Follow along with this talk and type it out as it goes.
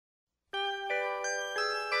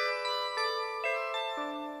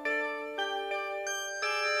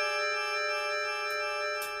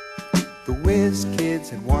The Whiz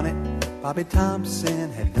Kids had won it, Bobby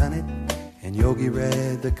Thompson had done it, and Yogi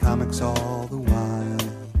read the comics all the while.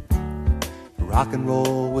 Rock and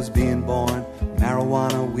roll was being born,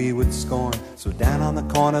 marijuana we would scorn. So down on the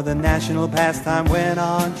corner the national pastime went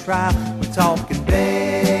on trial. We're talking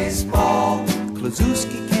baseball,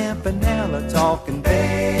 Klazuski, Campanella, talking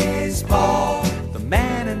baseball. The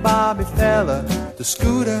Man and Bobby Fella, the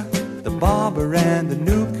Scooter, the Barber and the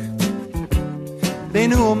Nuke. They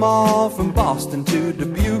knew them all from Boston to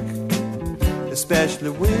Dubuque,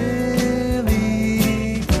 especially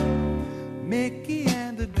Willie, Mickey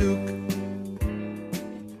and the Duke.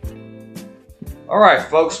 All right,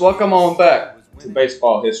 folks, welcome on back to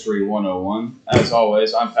Baseball History 101. As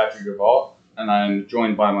always, I'm Patrick Gavalt, and I'm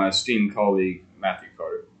joined by my esteemed colleague, Matthew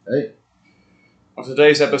Carter. Hey. On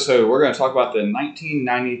today's episode, we're going to talk about the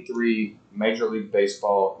 1993 Major League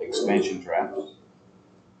Baseball expansion draft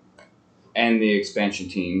and the expansion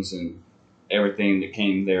teams and everything that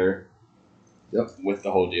came there with the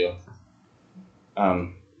whole deal.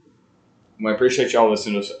 We appreciate y'all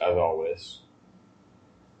listening to us as always.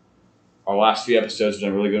 Our last few episodes have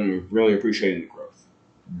been really good, and we're really appreciating the growth.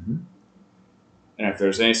 Mm-hmm. And if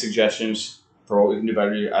there's any suggestions for what we can do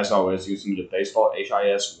better, as always, you can send them to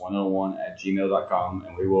baseballhis101@gmail.com,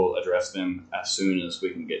 and we will address them as soon as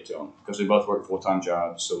we can get to them. Because we both work full-time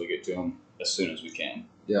jobs, so we get to them as soon as we can.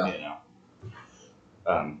 Yeah. You know.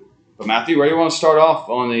 But Matthew, where do you want to start off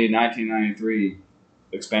on the 1993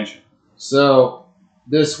 expansion? So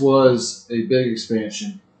this was a big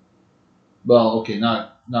expansion. Well, okay,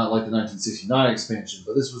 not like the 1969 expansion,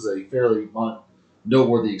 but this was a fairly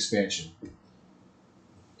noteworthy expansion.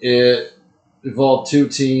 It involved two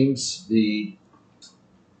teams, the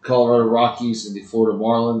Colorado Rockies and the Florida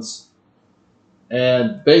Marlins.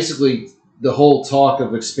 And basically, the whole talk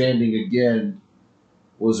of expanding again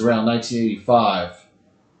was around 1985,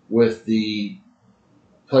 with the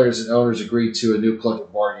players and owners agreed to a new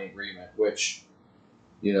collective bargaining agreement, which,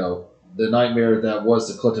 you know, the nightmare that was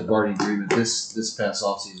the collective bargaining agreement this past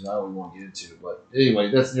offseason, I don't really want to get into. But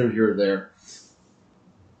anyway, that's neither here nor there.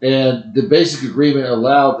 And the basic agreement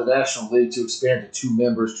allowed the National League to expand to two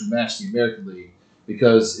members to match the American League,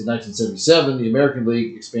 because in 1977, the American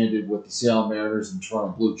League expanded with the Seattle Mariners and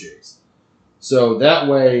Toronto Blue Jays. So that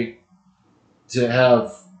way, to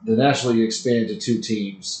have the National League expand to two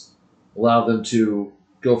teams allowed them to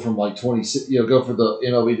go from like 26, go for the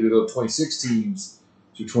MLB to go 26 teams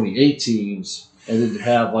to 28 teams, and then to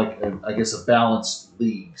have like a balanced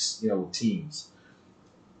leagues, teams.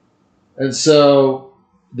 And so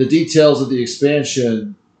the details of the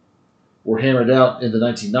expansion were hammered out in the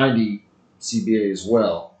 1990 CBA as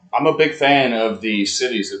well. I'm a big fan of the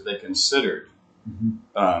cities that they considered.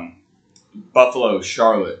 Mm-hmm. Buffalo,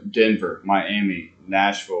 Charlotte, Denver, Miami,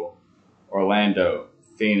 Nashville, Orlando,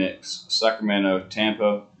 Phoenix, Sacramento,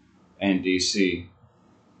 Tampa, and D.C.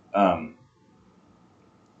 And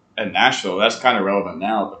Nashville, that's kind of relevant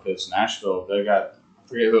now because Nashville, they got, I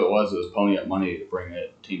forget who it was ponying up money to bring a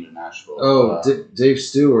team to Nashville. Oh, Dave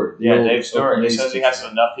Stewart. Yeah, Dave Stewart. He says he has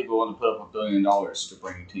enough people willing to put up $1 billion to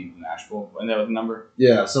bring a team to Nashville. Wasn't that the number?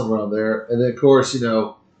 Yeah, somewhere around there. And then, of course,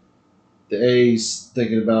 the A's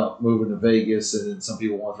thinking about moving to Vegas, and then some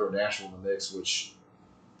people want to throw Nashville in the mix, which,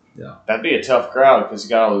 yeah. That'd be a tough crowd because you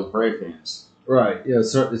got all those Brave fans. Right, yeah,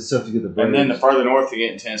 it's tough to get the Braves. And then the farther north you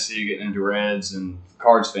get in Tennessee, you get into Reds and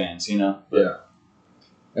Cards fans, But, yeah.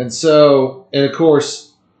 And so, and of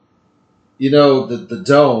course, the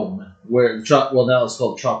Dome, where, now it's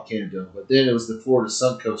called Tropicana Dome, but then it was the Florida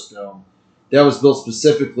Suncoast Dome. That was built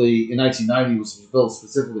specifically, in 1990, was built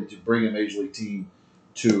specifically to bring a Major League team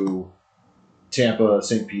to Tampa,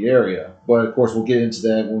 St. Pete area. But, of course, we'll get into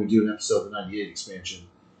that when we do an episode of the 98 expansion.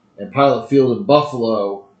 And Pilot Field in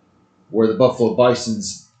Buffalo, where the Buffalo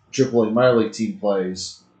Bison's AAA minor league team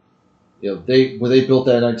plays, they built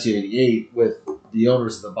that in 1988 with the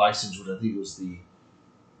owners of the Bisons, which I think was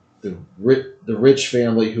the Rich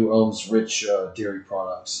family who owns Rich Dairy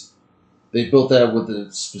Products. They built that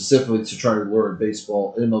specifically to try to lure a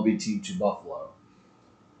baseball MLB team to Buffalo.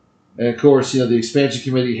 And of course, the expansion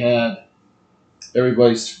committee had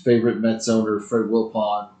everybody's favorite Mets owner, Fred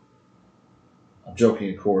Wilpon. I'm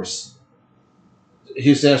joking, of course.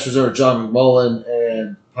 Houston Astros owner John McMullen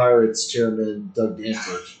and Pirates chairman Doug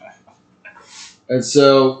Danford. And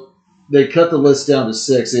so they cut the list down to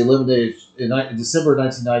 6. They eliminated in December of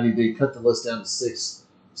 1990. They cut the list down to 6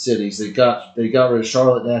 cities. They got rid of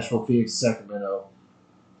Charlotte, Nashville, Phoenix, and Sacramento,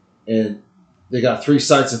 and they got 3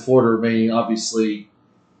 sites in Florida remaining. Obviously,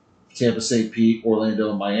 Tampa, St. Pete, Orlando,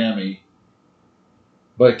 and Miami.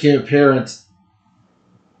 But it became apparent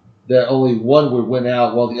that only one would win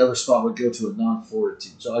out while the other spot would go to a non-Florida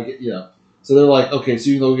team. So I get, so they're like, okay, so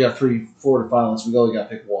even though we got 3 Florida finalists, we only got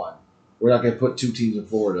to pick one. We're not going to put 2 teams in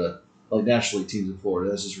Florida, like National League teams in Florida.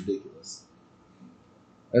 That's just ridiculous.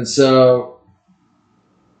 And so,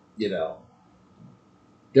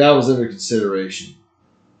 that was under consideration.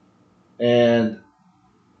 And,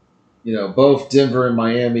 both Denver and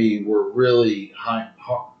Miami were really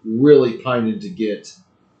pining to get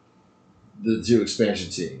the 2 expansion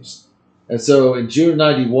teams. And so in June of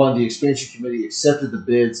 91, the expansion committee accepted the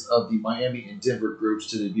bids of the Miami and Denver groups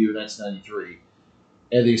to debut in 1993.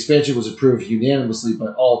 And the expansion was approved unanimously by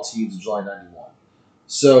all teams in July 91.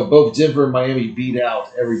 So both Denver and Miami beat out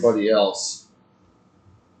everybody else,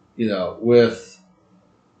 with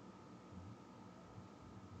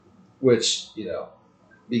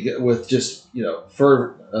just,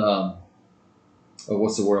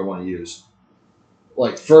 what's the word I want to use?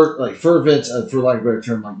 Fervent, for lack of a better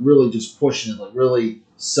term, really just pushing it, really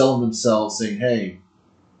selling themselves, saying, hey,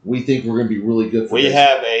 we think we're going to be really good for this. We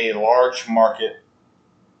have a large market,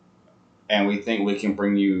 and we think we can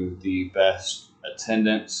bring you the best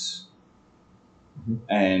attendance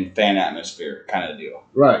and fan atmosphere kind of deal.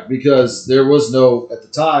 Right, because at the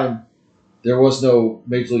time, there was no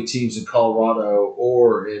Major League teams in Colorado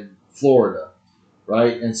or in Florida,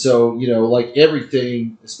 right? And so,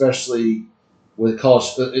 everything, especially with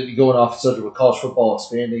college, going off the subject with college football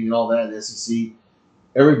expanding and all that in the SEC,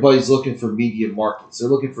 everybody's looking for media markets. They're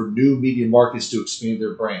looking for new media markets to expand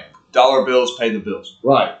their brand. Dollar bills pay the bills.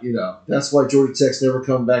 Right, That's why Georgia Tech's never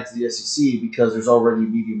come back to the SEC, because there's already a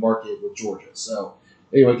media market with Georgia. So,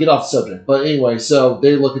 anyway, get off the subject. But anyway, so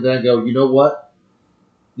they look at that and go, you know what?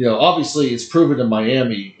 Obviously it's proven in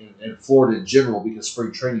Miami and Florida in general, because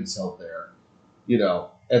spring training's held there.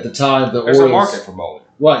 At the time, there's Orioles, a market for bowling.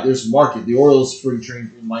 Right, there's a market. The Orioles spring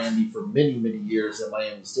trained in Miami for many, many years at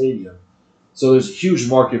Miami Stadium. So there's a huge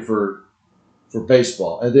market for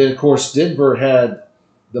baseball. And then, of course, Denver had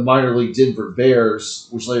the minor league Denver Bears,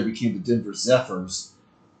 which later became the Denver Zephyrs,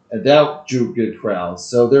 and that drew good crowds.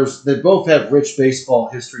 So they both have rich baseball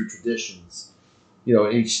history traditions,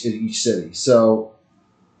 in each city. So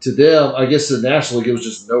to them, I guess the National League, it was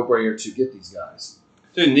just a no-brainer to get these guys.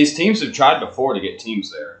 Dude, and these teams have tried before to get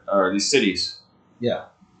teams there, or these cities. Yeah.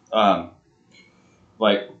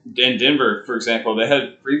 Like in Denver, for example, they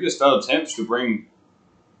had previous failed attempts to bring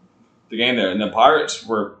the game there, and the Pirates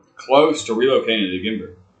were close to relocating to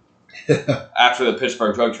Denver after the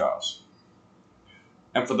Pittsburgh drug trials.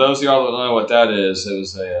 And for those of y'all that don't know what that is,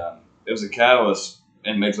 it was a catalyst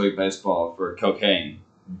in Major League Baseball for cocaine.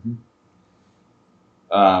 Mm-hmm.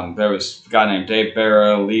 There was a guy named Dave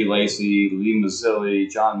Barra, Lee Lacy, Lee Mazzilli,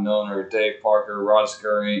 John Milner, Dave Parker, Rod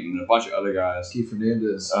Scurry, and a bunch of other guys. Keith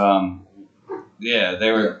Fernandez. Yeah,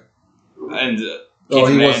 they were. And Keith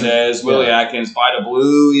Fernandez, Willie Atkins, Vida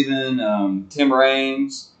Blue, even Tim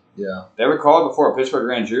Raines. Yeah. They were called before a Pittsburgh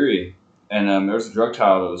grand jury, and there was a drug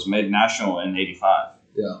trial that was made national in '85.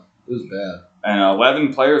 Yeah, it was bad. And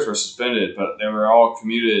 11 players were suspended, but they were all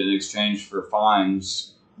commuted in exchange for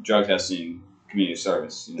fines, drug testing, community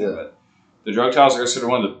service. But the drug trials are considered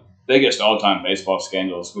one of the biggest all-time baseball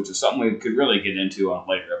scandals, which is something we could really get into on a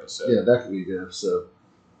later episode. Yeah, that could be a good episode.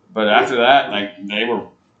 But after that, they were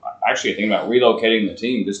actually thinking about relocating the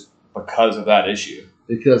team just because of that issue.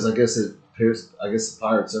 Because I guess the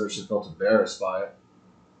Pirates ever should have felt embarrassed by it.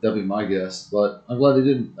 That'd be my guess. But I'm glad they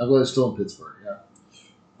didn't. I'm glad they're still in Pittsburgh. Yeah.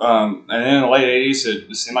 And then in the late '80s,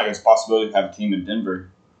 it seemed like it was a possibility to have a team in Denver.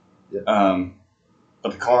 Yeah.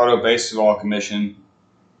 But the Colorado Baseball Commission,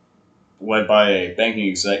 led by a banking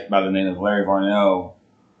exec by the name of Larry Varnell,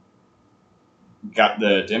 got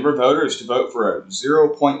the Denver voters to vote for a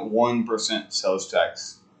 0.1% sales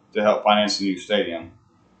tax to help finance the new stadium,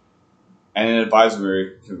 and an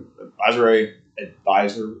advisory.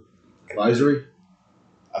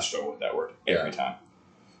 I struggle with that word every time.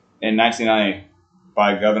 In 1990,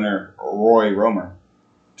 by Governor Roy Romer,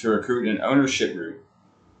 to recruit an ownership group,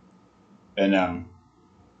 and an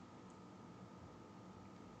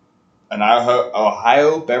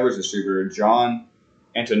Ohio beverage distributor, John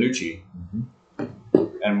Antonucci,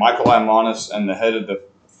 and Michael Imanis, and the head of the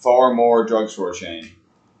Farmore drugstore chain.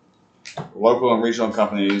 Local and regional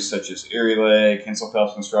companies such as Erie Lake, Hensel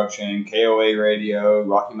Phelps Construction, KOA Radio,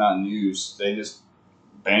 Rocky Mountain News, they just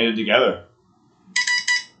banded together.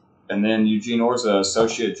 And then Eugene Orza,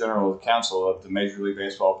 Associate General Counsel of the Major League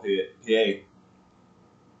Baseball PA,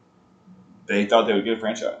 they thought they would get a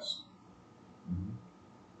franchise.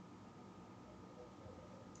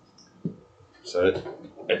 So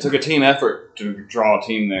it took a team effort to draw a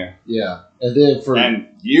team there. Yeah, and then and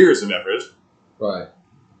years of effort. Right.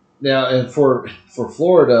 Now, and for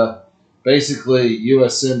Florida, basically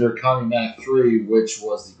U.S. Senator Connie Mack III, which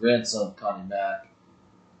was the grandson of Connie Mack.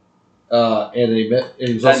 And he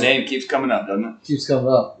was That also, name keeps coming up, doesn't it? keeps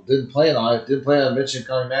coming up. Didn't plan on it. Didn't plan on mentioning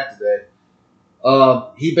Connie Mack today.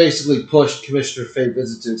 He basically pushed Commissioner Fay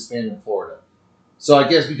Vincent to expand in Florida. So I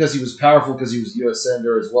guess because he was powerful, because he was a U.S.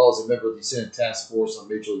 Senator as well as a member of the Senate Task Force on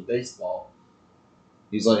Major League Baseball,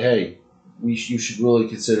 he's like, hey, you should really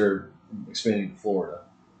consider expanding to Florida.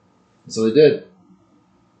 And so they did.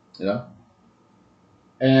 You know?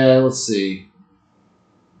 And let's see.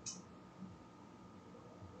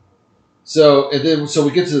 So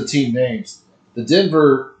we get to the team names. The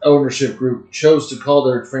Denver ownership group chose to call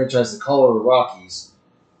their franchise the Colorado Rockies,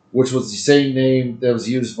 which was the same name that was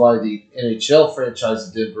used by the NHL franchise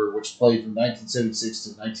in Denver, which played from 1976 to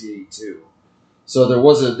 1982. So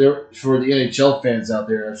for the NHL fans out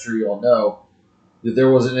there, I'm sure you all know that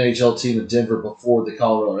there was an NHL team in Denver before the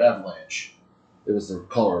Colorado Avalanche. It was the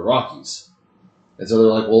Colorado Rockies. And so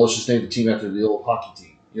they're like, well, let's just name the team after the old hockey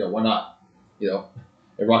team. You know, why not? You know,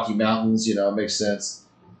 the Rocky Mountains, you know, it makes sense.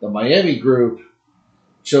 The Miami group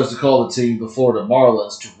chose to call the team the Florida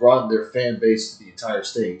Marlins to broaden their fan base to the entire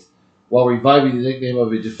state, while reviving the nickname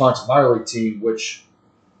of a defunct minor league team, which,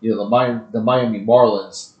 you know, the Miami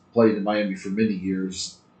Marlins played in Miami for many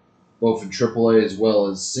years, both in AAA as well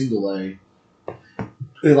as Single A.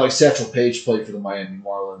 And like Satchel Paige played for the Miami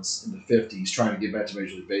Marlins in the 50s, trying to get back to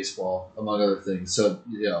Major League Baseball, among other things. So,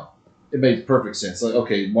 you know, it made perfect sense. Like,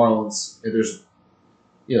 okay, Marlins, and there's,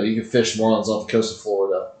 you know, you can fish marlins off the coast of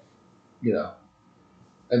Florida, you know.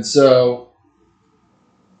 And so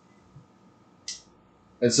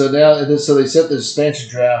they set the expansion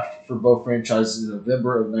draft for both franchises in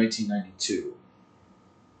November of 1992.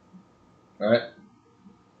 All right?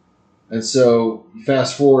 And so you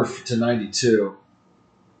fast forward to 92.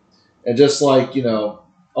 And just like, you know,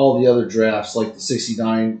 all the other drafts, like the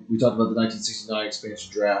 69, we talked about the 1969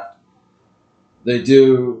 expansion draft. They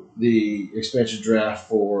do the expansion draft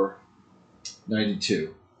for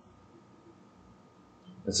 92.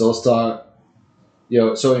 And so let's talk, you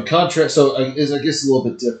know, so in contrast, so I guess a little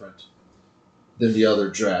bit different than the other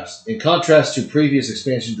drafts. In contrast to previous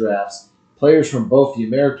expansion drafts, players from both the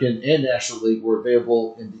American and National League were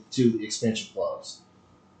available to the expansion clubs.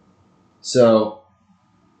 So,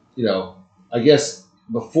 you know, I guess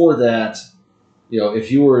before that, you know,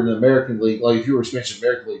 if you were in the American League, like if you were expansion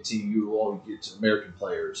American League team, you would only get American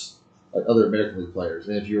players, like other American League players.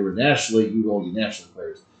 And if you were in National League, you would only get National League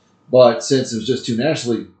players. But since it was just two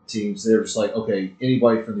National League teams, they were just like, okay,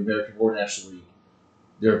 anybody from the American or National League,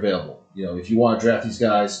 they're available. You know, if you want to draft these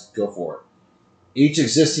guys, go for it. Each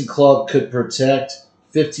existing club could protect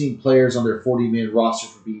 15 players on their 40-man roster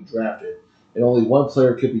from being drafted, and only one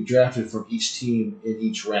player could be drafted from each team in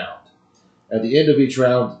each round. At the end of each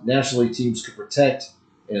round, National League teams could protect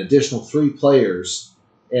an additional 3 players,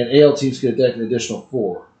 and AL teams could protect an additional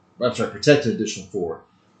 4. Protect an additional 4.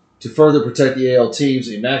 To further protect the AL teams,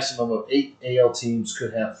 a maximum of 8 AL teams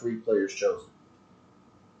could have 3 players chosen.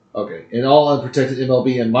 Okay, and all unprotected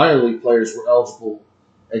MLB and minor league players were eligible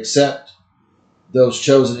except those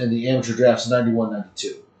chosen in the amateur drafts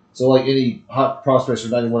 91-92. So like any hot prospects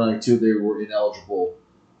from 91-92, they were ineligible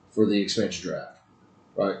for the expansion draft,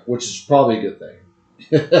 right? Which is probably a good thing,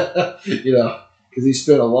 you know, because he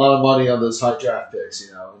spent a lot of money on those high draft picks,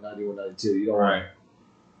 you know, in 91-92. You don't right.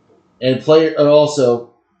 And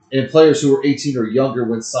players who were 18 or younger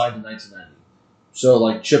when signed in 1990. So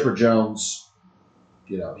like Chipper Jones,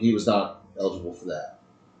 you know, he was not eligible for that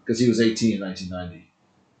because he was 18 in 1990.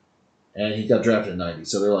 And he got drafted in 90.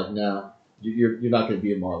 So they're like, no, you're not going to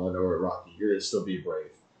be a Marlin or a Rocky. You're going to still be a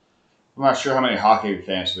Brave. I'm not sure how many hockey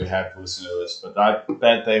fans we have to listen to this, but I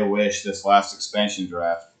bet they wish this last expansion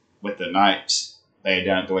draft with the Knights, they had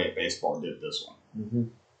done it the way baseball did this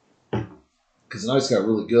one. Because the Knights got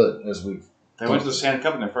really good as we've. They went to the Stanley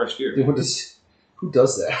Cup in their first year. Who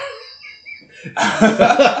does that?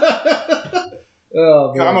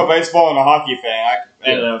 Oh, man. I'm a baseball and a hockey fan,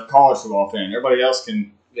 and a college football fan. Everybody else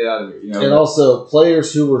can get out of here. You know? And also,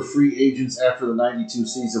 players who were free agents after the 92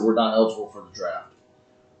 season were not eligible for the draft.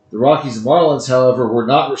 The Rockies and Marlins, however, were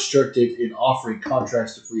not restricted in offering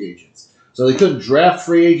contracts to free agents. So they couldn't draft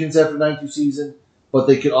free agents after the 92 season, but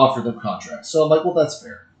they could offer them contracts. So I'm like, well, that's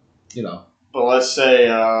fair. You know. But let's say,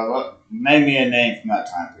 name me a name from that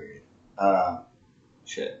time period.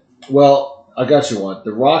 Shit. Well, I got you one.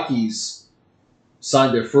 The Rockies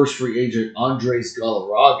signed their first free agent, Andres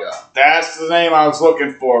Galarraga. That's the name I was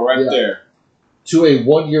looking for right there. To a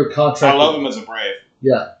 1-year contract. I love him as a Brave.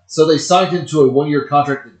 Yeah. So they signed him to a 1-year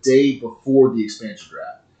contract the day before the expansion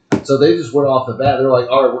draft. So they just went off the bat. They're like,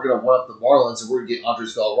 all right, we're going to one up the Marlins and we're going to get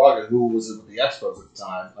Andres Galarraga, who was with the Expos at the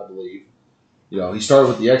time, I believe. He started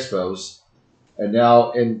with the Expos, and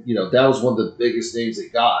now, that was one of the biggest names they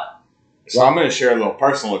got. So I'm going to share a little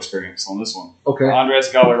personal experience on this one. Okay. Andres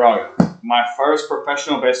Galarraga. My first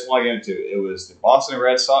professional baseball I got into, it was the Boston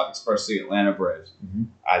Red Sox versus the Atlanta Braves. Mm-hmm.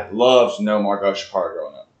 I loved Nomar Garciaparra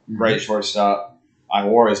growing up. Mm-hmm. Great shortstop. I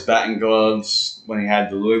wore his batting gloves when he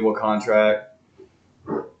had the Louisville contract.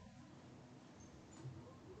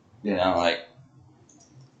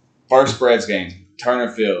 First Braves game,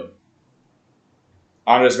 Turner Field.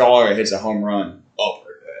 Andres Galarraga hits a home run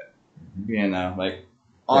uppercut.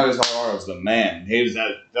 Andres Galarraga was the man.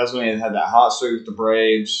 That's when he had that hot streak with the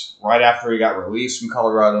Braves. Right after he got released from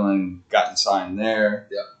Colorado and got signed there.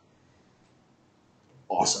 Yeah.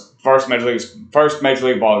 Awesome. First Major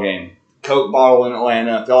League ball game. Coke bottle in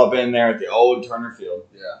Atlanta. If y'all have been there at the old Turner Field.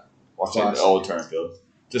 Yeah. Watch the old Turner Field.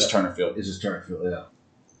 Turner Field. It's just Turner Field, yeah.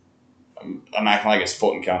 I'm acting like it's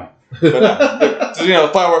Fulton County. But the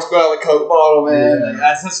fireworks go out with a Coke bottle, man. Yeah.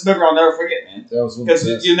 That's a memory I'll never forget, man.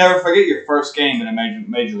 Because you never forget your first game in a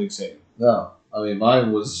major league stadium. No. I mean,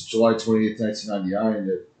 mine was July 28th, 1999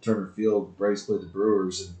 at Turner Field. Braves played the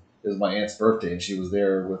Brewers, and it was my aunt's birthday, and she was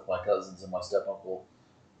there with my cousins and my step-uncle.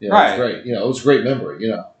 Right. It was great. It was a great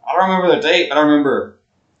memory, I don't remember the date, but I remember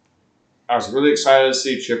I was really excited to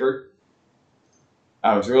see Chipper.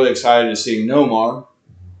 I was really excited to see Nomar.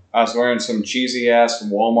 I was wearing some cheesy-ass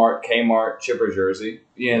Walmart, Kmart Chipper jersey.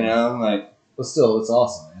 But still, it's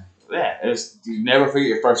awesome, man. Yeah, you never forget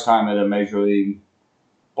your first time at a major league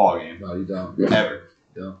ball game. No, you don't. Ever.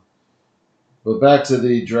 You don't. But back to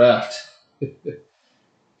the draft.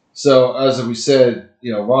 So, as we said,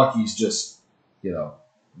 Rockies just,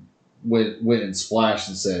 went and splashed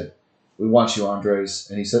and said, "We want you, Andres."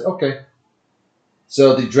 And he said, "Okay."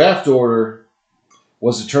 So the draft order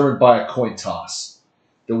was determined by a coin toss,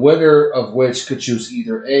 the winner of which could choose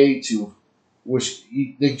either the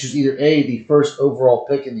first overall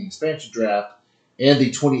pick in the expansion draft and the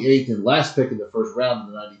 28th and last pick in the first round of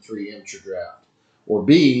the 93 amateur draft, or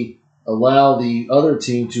B, allow the other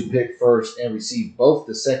team to pick first and receive both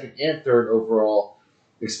the second and third overall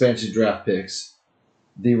expansion draft picks,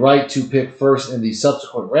 the right to pick first in the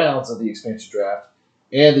subsequent rounds of the expansion draft,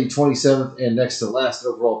 and the 27th and next to last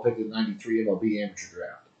overall pick of the 93 MLB amateur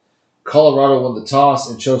draft. Colorado won the toss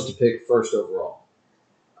and chose to pick first overall.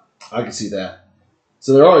 I can see that.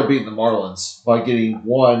 So they're already beating the Marlins by getting,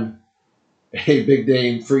 one, a big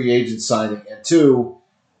name free agent signing, and two,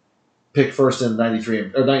 pick first in the 92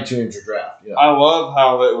 amateur draft. Yeah. I love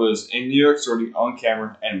how it was in New York City on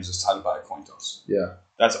camera and it was decided by a coin toss. Yeah.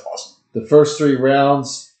 That's awesome. The first three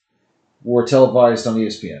rounds were televised on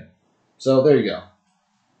ESPN. So there you go.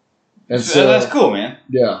 And so that's cool, man.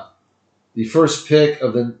 Yeah. The first pick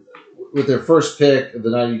with their first pick of the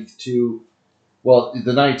 92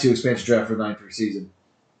 expansion draft for the 93 season,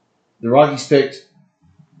 the Rockies picked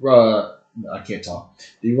I can't talk.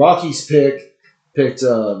 The Rockies picked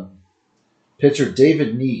pitcher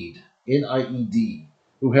David Need, N-I-E-D,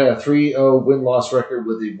 who had a 3.0 win-loss record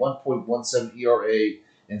with a 1.17 ERA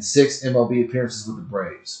and 6 MLB appearances with the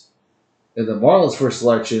Braves. And the Marlins' first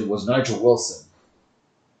selection was Nigel Wilson,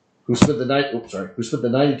 who spent the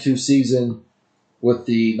 92 season with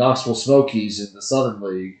the Knoxville Smokies in the Southern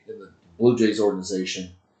League in the Blue Jays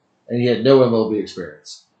organization, and he had no MLB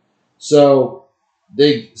experience. So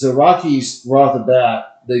Rockies right off the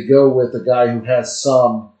bat, they go with a guy who has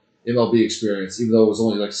some MLB experience, even though it was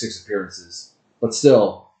only like 6 appearances. But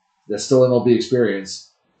still, that's still MLB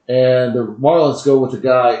experience. And the Marlins go with a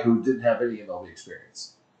guy who didn't have any MLB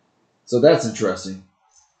experience. So that's interesting.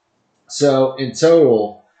 So in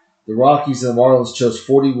total, the Rockies and the Marlins chose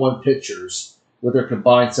 41 pitchers with their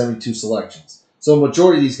combined 72 selections. So a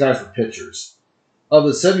majority of these guys were pitchers. Of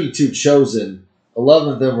the 72 chosen,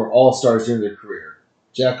 11 of them were all-stars during their career.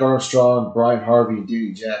 Jack Armstrong, Brian Harvey, and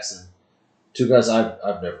Danny Jackson. 2 guys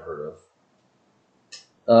I've never heard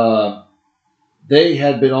of. They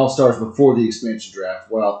had been all-stars before the expansion draft,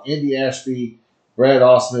 while Andy Ashby, Brad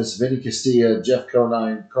Ausmus, Vinny Castilla, Jeff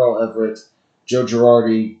Conine, Carl Everett, Joe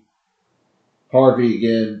Girardi, Harvey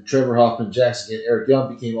again, Trevor Hoffman, Jackson again, Eric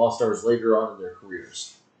Young became all-stars later on in their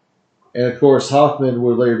careers. And, of course, Hoffman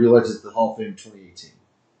would later be elected to the Hall of Fame in 2018.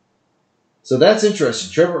 So that's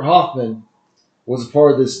interesting. Trevor Hoffman was a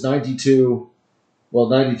part of this 93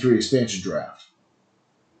 expansion draft.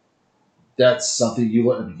 That's something you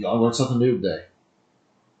learned something new today.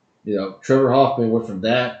 Trevor Hoffman went from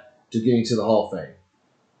that to getting to the Hall of Fame.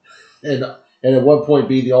 And at one point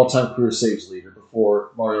being the all-time career saves leader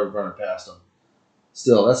before Mario Garner passed him.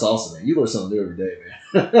 Still, that's awesome, man. You learn something new every day,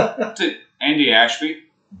 man. Andy Ashby,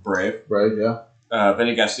 Brave. Brave, yeah.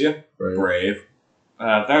 Vinny Castilla, Brave. Brave.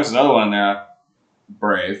 There was another one in there,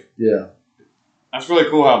 Brave. Yeah. That's really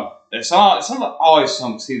cool how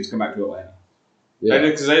some teams come back to Atlanta. Yeah.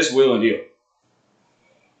 Because they just wheel and deal.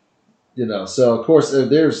 You know, so of course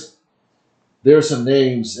there's some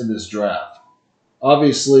names in this draft.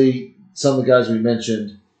 Obviously, some of the guys we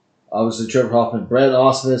mentioned, obviously Trevor Hoffman, Brad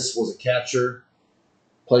Osmus was a catcher,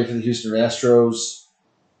 played for the Houston Astros,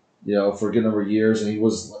 you know, for a good number of years, and he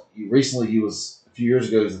was a few years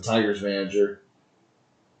ago, he was the Tigers manager,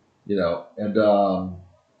 you know, and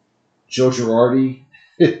Joe Girardi,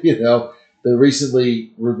 you know, the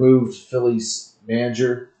recently removed Phillies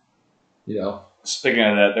manager, you know. Speaking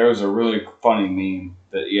of that, there was a really funny meme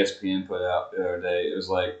that ESPN put out the other day. It was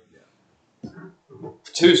like,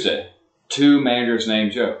 Tuesday, 2 managers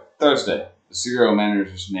named Joe. Thursday, 0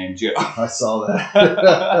 managers named Joe. I saw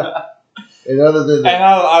that. And other than that, and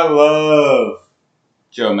I love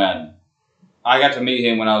Joe Madden. I got to meet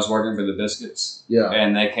him when I was working for the Biscuits. yeah,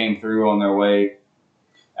 And they came through on their way.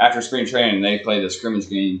 After spring training, they played a scrimmage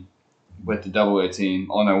game with the Double-A team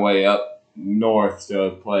on their way up north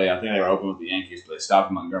to play. I think they were open with the Yankees, but they stopped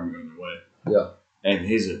in Montgomery on their way. yeah, And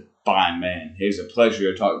he's a fine man. He's a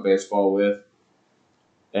pleasure to talk baseball with.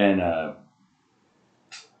 And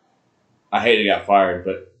I hate he got fired,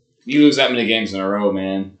 but you lose that many games in a row,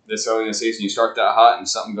 man. This early in the season, you start that hot and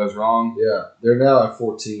something goes wrong. yeah. They're now at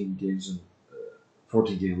 14 games in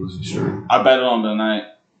 14-game losing streak. I bet on them tonight.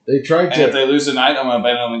 They tried And if to they lose tonight, I'm going to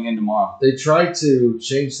bet on them again tomorrow. they tried to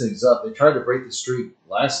change things up. They tried to break the streak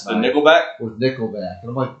last The night Nickelback? with Nickelback, and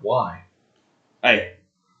I'm like, why? Hey,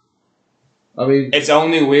 I mean, it's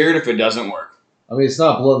only weird if it doesn't work. it's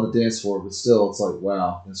not blood on the dance floor, but still, it's like,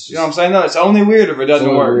 wow. It's just, You know what I'm saying? No, it's only weird if it doesn't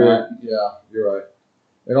so work, weird. man. Yeah, you're right.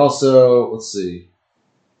 And also, let's see.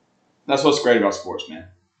 That's what's great about sports, man.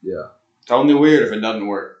 Yeah. It's only weird if it doesn't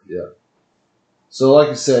work. So, like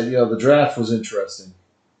I said, you know, the draft was interesting.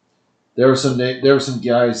 There were some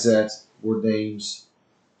guys that were names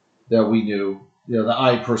that we knew, you know, that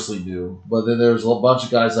I personally knew. But then there was a bunch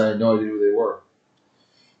of guys I had no idea who they were.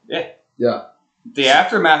 Yeah. Yeah. The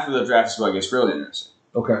aftermath of the draft is what gets really interesting.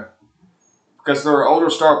 Okay. Because there were older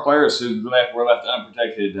star players who were left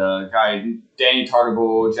unprotected. Guy Danny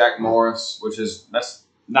Tartabull, Jack Morris, that's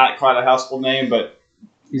not quite a household name, but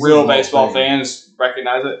He's real in the Hall of baseball Fame. fans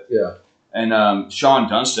recognize it. Yeah. And Sean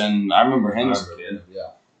Dunston, I remember him as a kid. Yeah.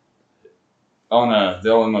 On the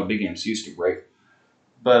MLB games, he used to break.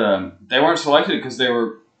 But they weren't selected because they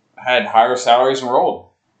had higher salaries enrolled,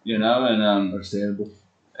 you know, and Understandable.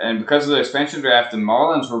 and because of the expansion draft, the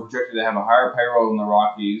Marlins were projected to have a higher payroll than the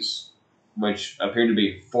Rockies, which appeared to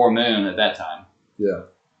be $4 million at that time. Yeah.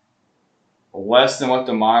 Less than what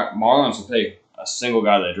the Marlins would pay a single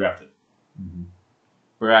guy they drafted,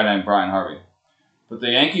 a guy named Brian Harvey. But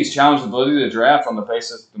the Yankees challenged the validity of the draft on the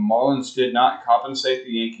basis that the Marlins did not compensate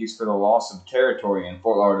the Yankees for the loss of territory in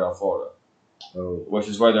Fort Lauderdale, Florida, Oh. which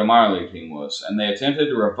is where their minor league team was. And they attempted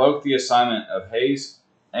to revoke the assignment of Hayes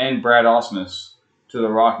and Brad Osmus to the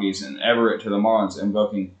Rockies and Everett to the Marlins,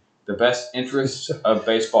 invoking the best interest of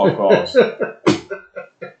baseball clause.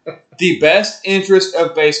 The best interest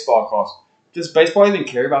of baseball clause. Does baseball even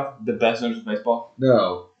care about the best interest of baseball?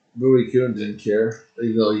 No. Bowie Kuhn didn't care.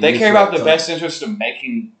 Even though he They used care it about all the time. best interest of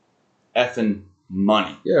making effing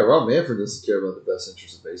money. Yeah, Rob Manfred doesn't care about the best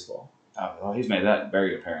interest of baseball. Oh, well, he's made that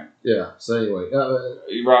very apparent. Yeah. So anyway,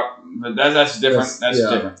 But that's different. That's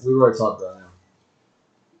different. We've already talked about it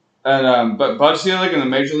now. And but Bud Selig and the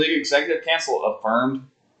Major League Executive Council affirmed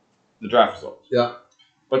the draft results. Yeah.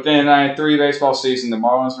 But then in the 93 baseball season, the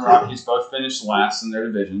Marlins and Rockies both finished last in their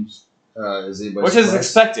divisions, Is anybody which is surprised?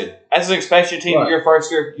 expected. As an expansion team, Right. your first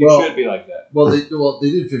year, you Well- should be like that. Well, they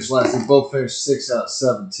didn't finish last. They both finished 6 out of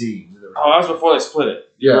 17. Oh, that was before they split it.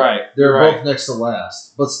 Yeah, You're right. They're You're right. both next to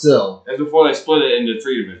last, but still, That's before they split it into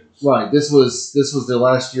 3 divisions. right. This was their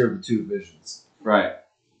last year of the 2 divisions. Right.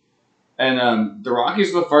 And the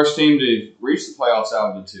Rockies were the first team to reach the playoffs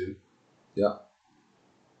out of the 2.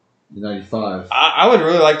 In '95. I would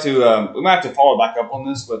really like to. We might have to follow back up on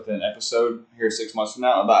this with an episode here 6 months from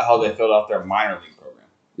now about how they filled out their minor league program.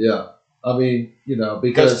 Yeah, I mean, Because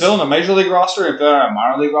because filling a major league roster and filling out a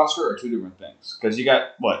minor league roster are 2 different things. Because you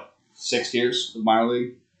got 6 tiers of minor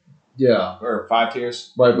league yeah, or 5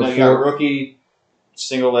 tiers. right Then you got before, rookie,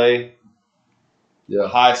 single A, yeah,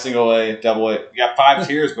 high single A, double A. You got 5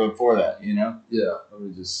 tiers before that. You know, yeah. Let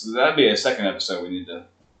me just so that'd be a second episode we need to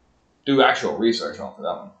do actual research on for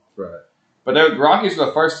that one. right. But the Rockies were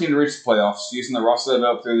the first team to reach the playoffs using the roster they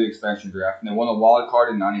developed through the expansion draft, and they won the wild card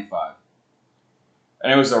in '95.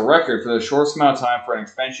 And it was a record for the shortest amount of time for an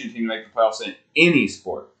expansion team to make the playoffs in any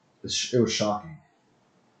sport. It was shocking.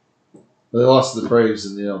 They lost to the Braves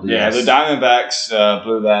in the LDS. Yeah, the Diamondbacks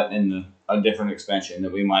blew that in a different expansion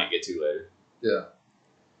that we might get to later. Yeah.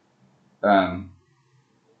 And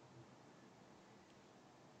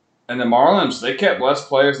the Marlins, they kept less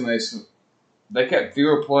players and they kept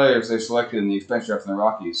fewer players they selected in the expansion draft than the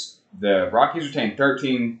Rockies. The Rockies retained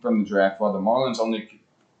 13 from the draft, while the Marlins only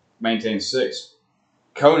maintained 6.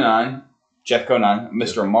 Jeff Conine,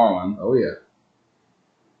 Mr. Marlin, Oh yeah.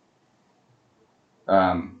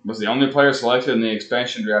 was the only player selected in the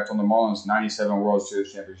expansion draft on the Marlins' 97 World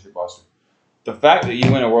Series championship roster. The fact that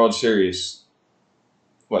you win a World Series,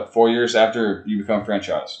 4 years after you become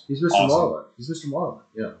franchise? He's Mr. Awesome. Marlin. He's Mr. Marlin.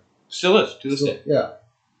 Yeah. Still is, to this day. Yeah.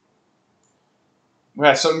 We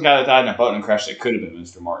had some guy that died in a boating crash that could have been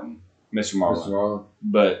Mr. Marlin. Mr. Marlin.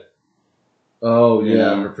 But. Oh, yeah.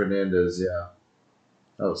 Yeah. Under Fernandez, yeah.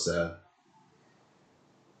 That was sad.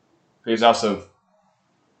 He's also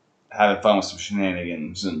having fun with some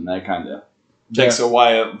shenanigans, and that kind of takes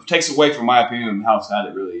away from my opinion of how sad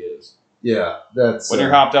it really is. Yeah, that's when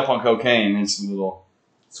you're hopped up on cocaine, it's a little.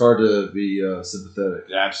 It's hard to be sympathetic.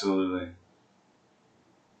 Absolutely.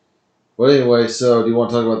 But anyway, so do you want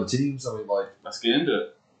to talk about the teams? I mean, let's get into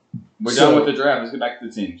it. We're done with the draft. Let's get back to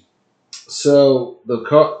the teams. So we're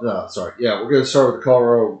going to start with the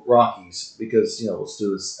Colorado Rockies because let's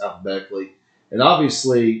do this alphabetically, and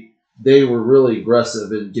obviously they were really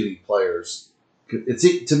aggressive in getting players.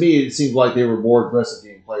 To me, it seemed like they were more aggressive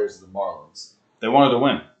getting players than the Marlins. They wanted to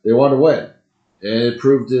win. They wanted to win, and it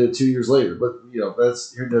proved 2 years later. But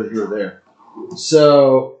that's here or there.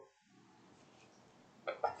 So.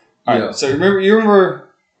 All right. So you remember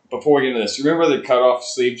before we get into this, you remember the cutoff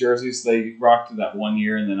sleeve jerseys they rocked that 1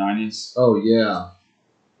 year in the 90s? Oh yeah.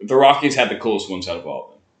 The Rockies had the coolest ones out of all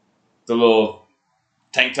of them. The little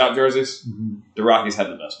tank top jerseys. Mm-hmm. The Rockies had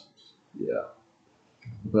the best ones. Yeah.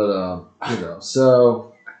 But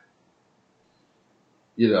so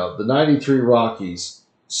the 93 Rockies.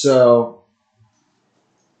 So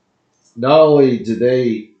not only did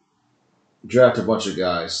they draft a bunch of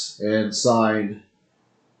guys and signed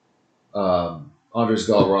Andres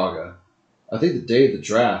Galarraga. I think the day of the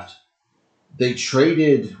draft, they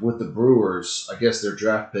traded with the Brewers, I guess their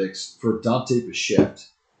draft picks, for Dante Bichette,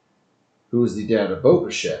 who is the dad of Bo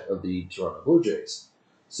Bichette of the Toronto Blue Jays.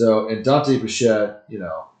 So, and Dante Bichette,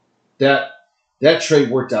 that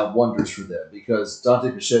trade worked out wonders for them because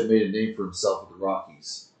Dante Bichette made a name for himself with the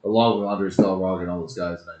Rockies, along with Andres Galarraga and all those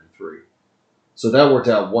guys in '93. So that worked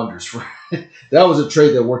out wonders for. That was a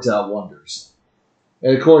trade that worked out wonders.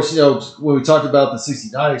 And, of course, when we talked about the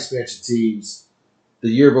 69 expansion teams, the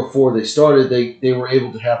year before they started, they were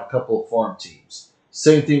able to have a couple of farm teams.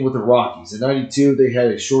 Same thing with the Rockies. In 92, they had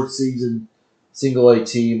a short season single-A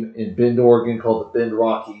team in Bend, Oregon called the Bend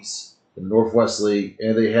Rockies in the Northwest League.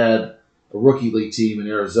 And they had a rookie league team in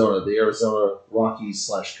Arizona, the Arizona Rockies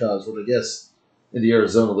 / Cubs, which I guess in the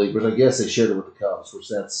Arizona League, which I guess they shared it with the Cubs, which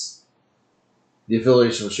that's the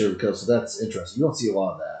affiliation was shared with the Cubs, so that's interesting. You don't see a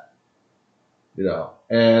lot of that.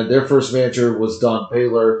 And their first manager was Don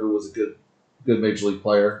Baylor, who was a good major league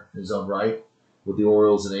player in his own right, with the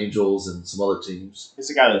Orioles and Angels and some other teams. He's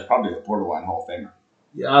a guy that's probably a borderline Hall of Famer.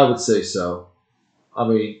 Yeah, I would say so. I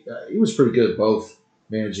mean, he was pretty good at both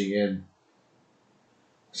managing and,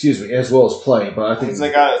 as well as playing. But I think he's a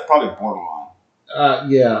guy that's probably borderline.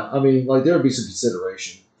 Yeah, I mean, there would be some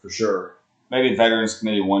consideration for sure. Maybe Veterans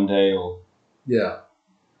Committee one day will. Yeah.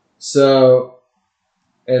 So.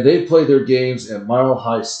 And they played their games at Mile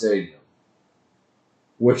High Stadium,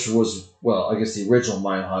 which was, I guess the original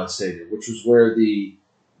Mile High Stadium, which was where the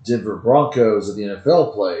Denver Broncos of the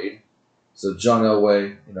NFL played. So John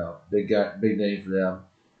Elway, big name for them.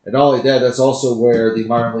 And not only that, that's also where the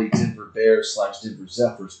minor league Denver Bears / Denver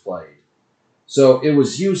Zephyrs played. So it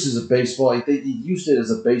was used as a baseball. They used it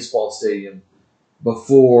as a baseball stadium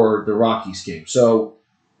before the Rockies came. So.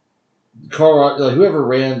 Colorado, whoever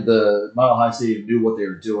ran the Mile High Stadium knew what they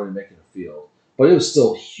were doing in making a field, but it was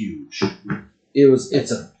still huge. It was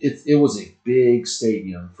a big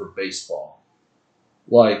stadium for baseball.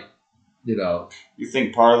 You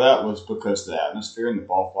think part of that was because the atmosphere and the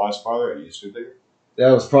ball flies farther and it used to be bigger?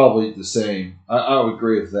 That was probably the same. I would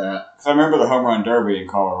agree with that. Because I remember the home run derby in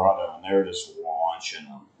Colorado, and they were just launching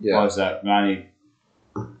them. Yeah. What was that?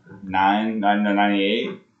 99,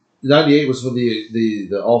 98. 98 was for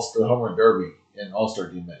the home run derby and All-Star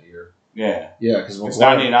game that year. Yeah. Yeah, because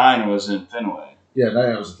 99 was in Fenway. Yeah,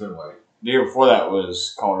 99 was in Fenway. The year before that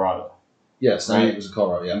was Colorado. Yes, 98 was in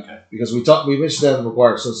Colorado. Yeah. Okay. Because we mentioned that in the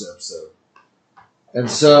McGuire Sosa episode, and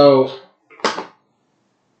so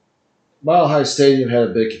Mile High Stadium had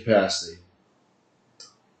a big capacity.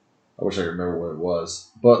 I wish I could remember what it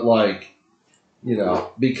was, but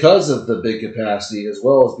because of the big capacity as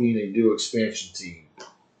well as being a new expansion team.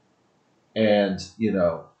 And,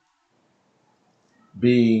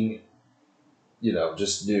 being,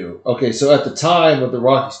 just new. Okay, so at the time of the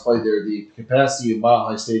Rockies played there, the capacity of Mile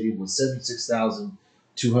High Stadium was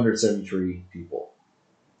 76,273 people,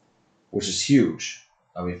 which is huge.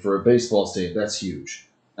 I mean, for a baseball stadium, that's huge.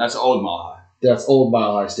 That's old Mile High. That's old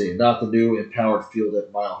Mile High Stadium, not the new empowered field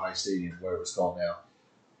at Mile High Stadium, whatever it's called now.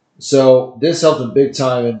 So this helped them big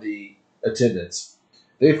time in the attendance.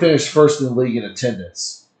 They finished first in the league in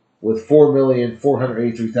attendance with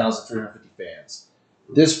 4,483,350 fans.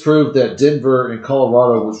 This proved that Denver and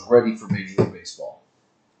Colorado was ready for Major League Baseball.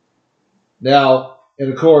 Now,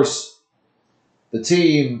 and of course, the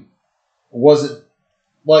team wasn't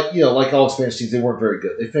like all Spanish teams. They weren't very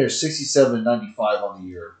good. They finished 67-95 on the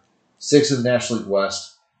year, 6th in the National League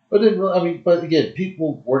West. But again,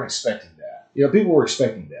 people weren't expecting that. People were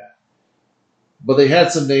expecting that. But they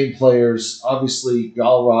had some named players. Obviously,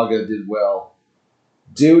 Galarraga did well.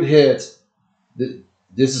 Dude hit.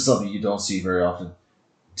 This is something you don't see very often.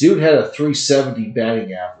 Dude had a 370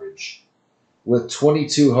 batting average with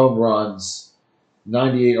 22 home runs,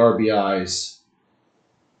 98 RBIs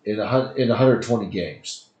in 120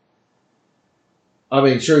 games. I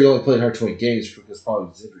mean, sure, he only played 120 games because probably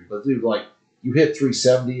his injury. But dude, you hit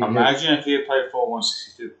 370. Imagine if he had played full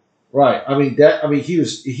 162. Right.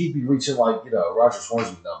 He'd be reaching Roger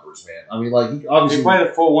Swansea numbers, man. He obviously he played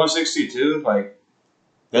a full 162.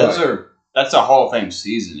 That's a Hall of Fame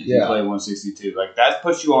season if you play 162. That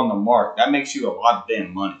puts you on the mark. That makes you a lot of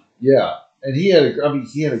damn money. Yeah, and he had a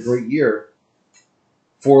great year.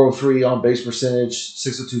 403 on base percentage,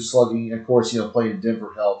 602 slugging. Of course, playing in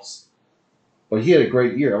Denver helps. But he had a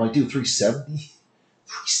great year. I'm like, dude, 370,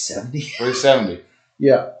 370, 370.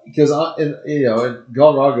 Yeah, because and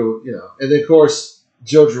Galarraga, and then of course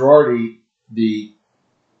Joe Girardi, the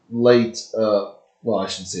late, I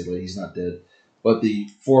shouldn't say late, he's not dead, but the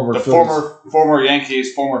former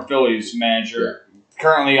Yankees, former Phillies manager,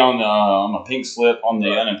 currently on the pink slip on the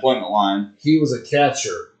unemployment line. He was a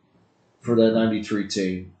catcher for that '93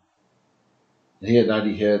 team. He had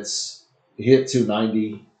 90 hits. He hit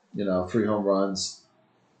 290, 3 home runs,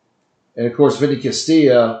 and of course Vinny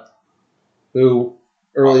Castilla, who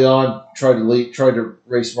early on tried to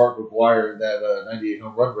race Mark McGwire in that 98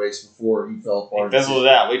 home run race before he fell apart. He fizzled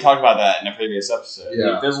out. We talked about that in a previous episode.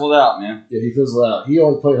 Yeah. He fizzled out, man. Yeah, he fizzled out. He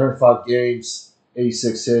only played 105 games,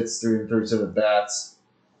 86 hits, 337 bats,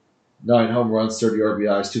 9 home runs, 30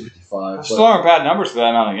 RBIs, 255. Still aren't bad numbers for that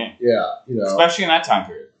amount of game. Yeah, especially in that time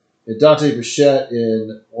period. And Dante Bichette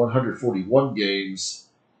in 141 games,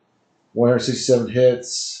 167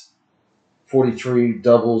 hits, 43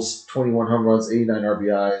 doubles, 21 home runs, 89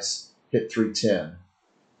 RBIs, hit 310.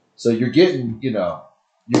 So you're getting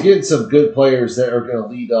some good players that are going to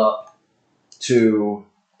lead up to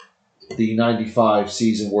the 95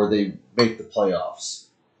 season where they make the playoffs.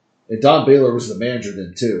 And Don Baylor was the manager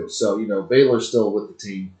then too. So, Baylor's still with the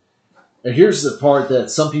team. And here's the part that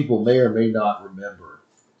some people may or may not remember.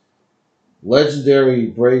 Legendary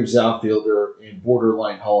Braves outfielder and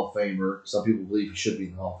borderline Hall of Famer. Some people believe he should be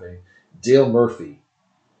in the Hall of Fame. Dale Murphy.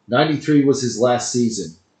 93 was his last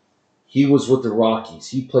season. He was with the Rockies.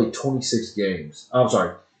 He played 26 games. I'm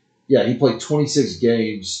sorry. Yeah, he played 26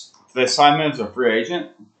 games. Did they sign him as a free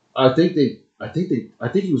agent? I think he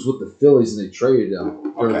was with the Phillies and they traded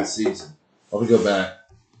him during the season. Let me go back.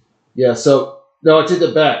 Yeah, so no, I take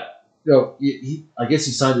that back. I guess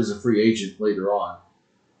he signed as a free agent later on.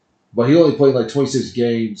 But he only played 26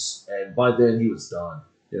 games, and by then he was done.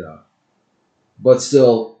 But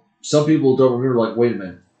still, some people don't remember, wait a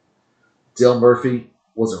minute. Dale Murphy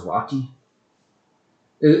was a Rocky?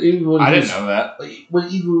 I didn't know that.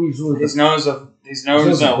 He's known as an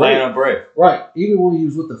Atlanta Brave. Right. Even when he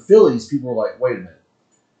was with the Phillies, people were like, wait a minute.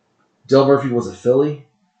 Dale Murphy was a Philly?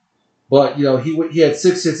 But, he had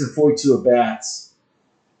 6 hits and 42 at-bats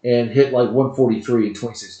and hit 143 in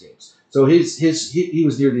 26 games. So he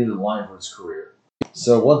was near the end of the line for his career.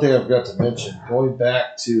 So one thing I forgot to mention, going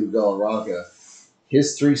back to Galarraga,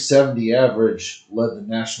 his 370 average led the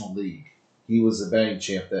National League. He was the batting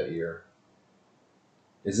champ that year.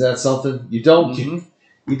 Isn't that something? You don't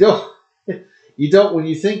when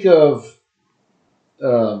you think of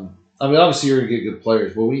obviously you're going to get good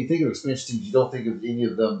players, but when you think of expansion teams, you don't think of any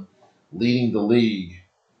of them leading the league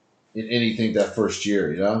in anything that first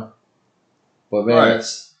year, But man, right.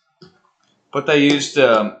 But they used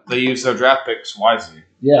their draft picks wisely.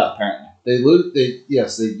 Yeah, apparently they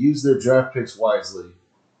used their draft picks wisely,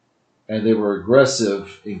 and they were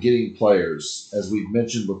aggressive in getting players, as we've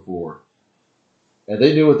mentioned before, and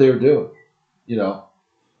they knew what they were doing.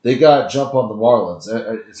 They got jump on the Marlins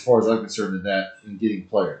as far as I'm concerned in getting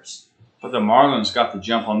players. But the Marlins got the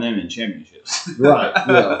jump on them in championships, right?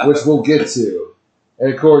 Yeah, which we'll get to.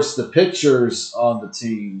 And of course, the pitchers on the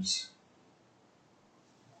teams.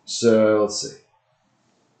 So let's see.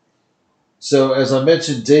 So as I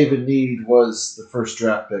mentioned, David Need was the first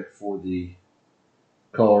draft pick for the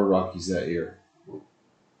Colorado Rockies that year.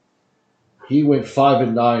 He went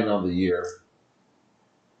 5-9 on the year.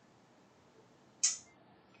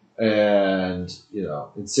 And,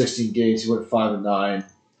 in 16 games, he went 5-9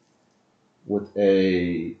 with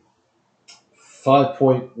a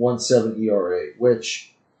 5.17 ERA,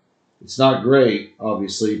 which it's not great,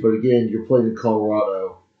 obviously, but again, you're playing in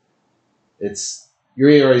Colorado. Your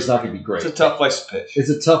ERA is not going to be great. It's a tough place to pitch. It's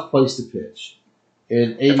a tough place to pitch.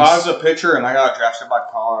 If I was a pitcher and I got drafted by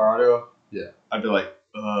Colorado, yeah, I'd be like,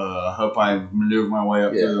 I hope I maneuver my way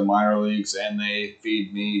up through the minor leagues and they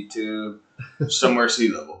feed me to somewhere sea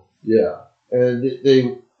level. Yeah, and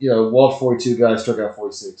they walked 42 guys, struck out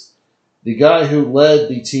 46. The guy who led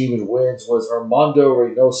the team in wins was Armando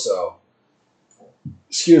Reynoso.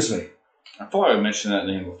 Excuse me. I thought I mentioned that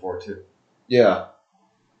name before, too. Yeah.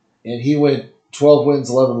 And he went 12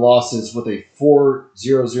 wins, 11 losses with a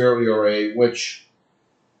 4.00 ERA, which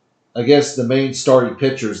I guess the main starting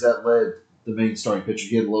pitchers, that led the main starting pitcher.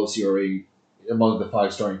 He had the lowest ERA among the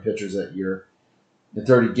 5 starting pitchers that year. In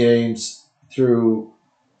 30 games, through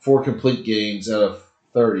 4 complete games out of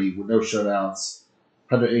 30 with no shutouts,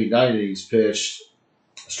 189 innings pitched,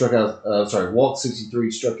 walked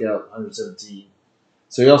 63, struck out 117.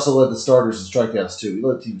 So he also led the starters in strikeouts too. He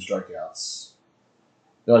led the team in strikeouts.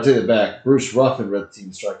 No, I take that back. Bruce Ruffin led the team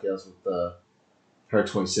in strikeouts with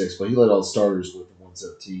 126, but he led all the starters with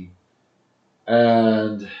 117.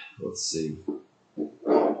 And let's see.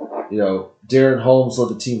 Darren Holmes led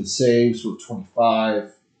the team in saves with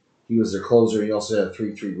 25. He was their closer. He also had a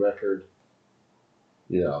 3-3 record.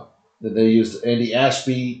 Then they used Andy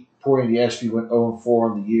Ashby. Poor Andy Ashby went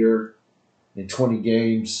 0-4 on the year in 20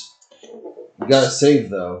 games. He got a save,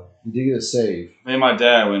 though. He did get a save. Me and my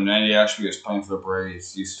dad, when Andy Ashby was playing for the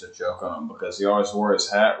Braves, used to joke on him because he always wore his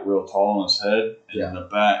hat real tall on his head. And in the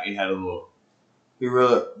back, he had a little... He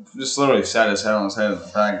really just literally sat his head on his head in the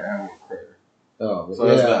back and had a little crater. Oh, so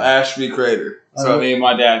it's the Ashby crater. So me and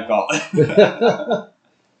my dad called it.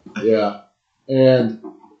 Yeah. And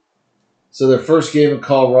so their first game in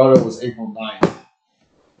Colorado was April 9th.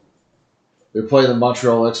 They're playing the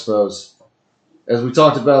Montreal Expos. As we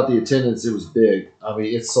talked about the attendance, it was big. I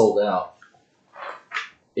mean, it sold out.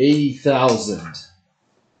 80,000.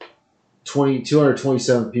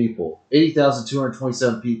 227 people.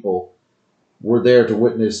 80,227 people were there to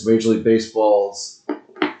witness Major League Baseball's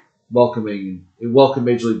welcome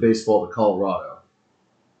Major League Baseball to Colorado.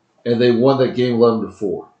 And they won that game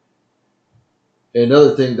 11-4. And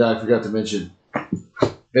another thing that I forgot to mention,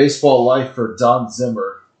 baseball lifer Don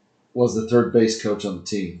Zimmer was the third base coach on the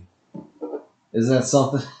team. Isn't that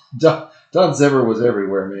something? Don Zimmer was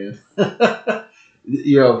everywhere, man.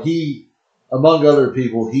 He, among other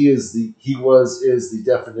people, is the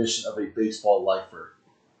definition of a baseball lifer.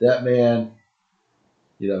 That man,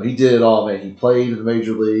 he did it all, man. He played in the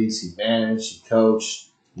major leagues, he managed, he coached.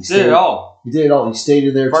 He did it all. He did it all. He stayed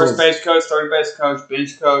in there. First base coach, third base coach,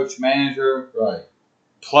 bench coach, manager, right,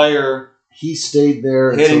 player. He stayed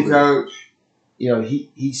there. Hitting coach.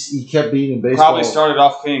 He kept being in baseball. Probably started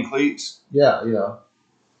off cleaning cleats. Yeah,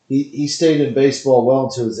 he stayed in baseball well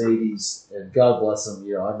into his 80s, and God bless him.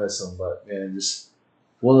 I miss him, but man, just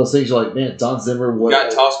one of those things. You're like, man, Don Zimmer got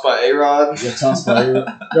tossed by A-Rod. Got tossed by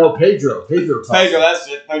A-Rod. No, Pedro. Pedro, that's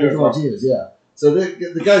it. Pedro Martinez. Yeah. So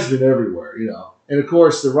the guy's been everywhere, And of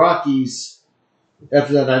course, the Rockies,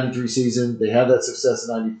 after that 93 season, they had that success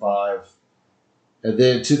in 95. And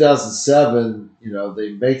then in 2007,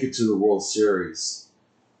 they make it to the World Series.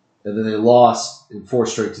 And then they lost in 4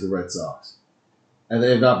 straight to the Red Sox. And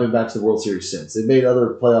they have not been back to the World Series since. They made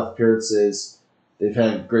other playoff appearances. They've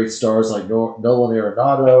had great stars like Nolan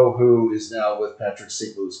Arenado, who is now with Patrick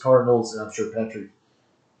St. Louis Cardinals. And I'm sure Patrick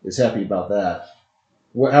is happy about that.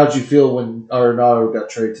 How'd you feel when Arenado got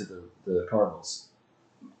traded to the Cardinals?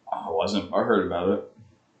 I wasn't butthurt about it.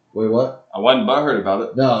 Wait, what? I wasn't butthurt about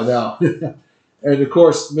it. No. And of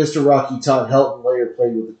course, Mr. Rocky Todd Helton later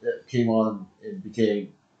came on and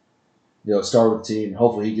became, star with the team.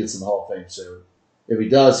 Hopefully, he gets in the Hall of Fame soon. If he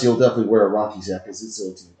does, he'll definitely wear a Rockies hat because it's the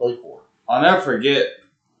only team to play for. I'll never forget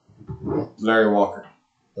Larry Walker.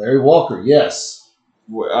 Larry Walker, yes.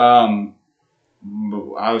 I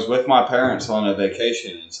was with my parents on a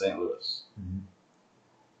vacation in St. Louis. Mm-hmm.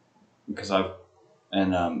 Because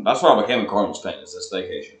that's where I became a Cardinals fan, is this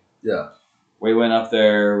vacation. Yeah. We went up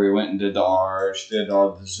there, we went and did the Arch, did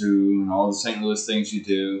all the zoo and all the St. Louis things you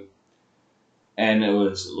do. And it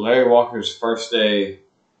was Larry Walker's first day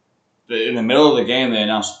in the middle of the game, they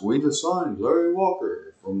announced, we just signed Larry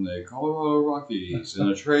Walker from the Colorado Rockies in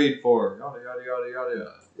a trade for yada, yada, yada, yada,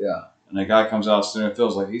 yada. Yeah. And the guy comes out center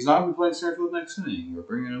field, like, he's not going to be playing center field next inning. We're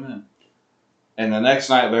bringing him in. And the next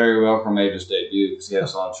night, Larry Walker made his debut because he had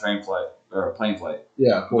us on a plane flight.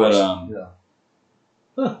 Yeah, of course.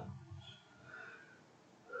 But,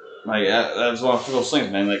 like, that's one of those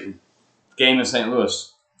things, man. Like, game in St.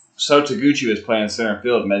 Louis. So Taguchi was playing center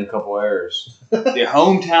field, made a couple errors. The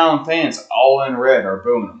hometown fans, all in red, are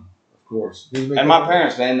booing him. Of course. And my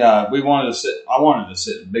parents, man, I wanted to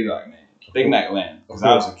sit in Big Mac Land, because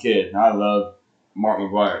I was a kid, and I loved Mark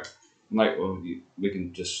McGwire. I'm like, well, we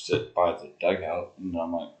can just sit by the dugout, and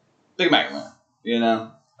I'm like, Big Mac Land, you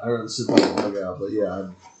know? I'd rather sit by the dugout, but yeah.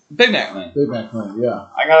 Big Mac Land. Big Mac Land, yeah.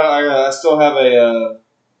 I still have a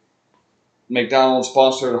McDonald's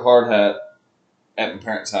sponsored hard hat at my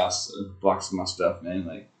parents' house. It blocks my stuff, man.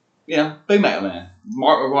 Like, yeah, Big Mac Land.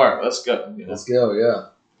 Mark McGwire, let's go. You know? Let's go, yeah.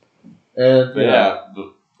 And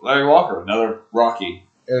but Larry Walker, another Rocky.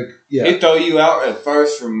 Yeah. He'd throw you out at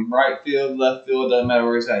first from right field, left field, doesn't matter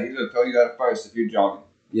where he's at. He's going to throw you out at first if you're jogging.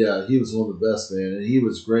 Yeah, he was one of the best, man. And he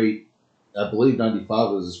was great. I believe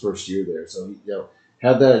 95 was his first year there. So, he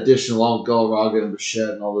had that addition along with Galarraga and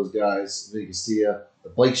Bichette and all those guys, Vinny Castilla. The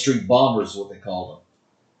Blake Street Bombers is what they called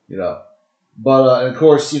them. But, and of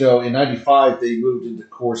course, in 95, they moved into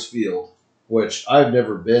Coors Field, which I've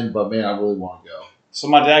never been, but, man, I really want to go. So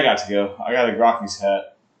my dad got to go. I got a Rockies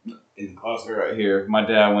hat in the closet right here. My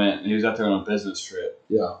dad went, he was out there on a business trip.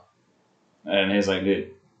 Yeah. And he's like,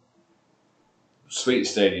 dude, sweet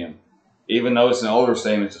stadium. Even though it's an older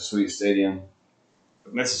stadium, it's a sweet stadium.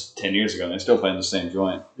 This is 10 years ago, and they're still playing the same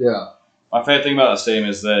joint. Yeah. My favorite thing about the stadium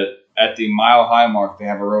is that at the mile-high mark, they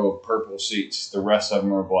have a row of purple seats. The rest of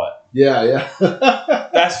them are black. Yeah.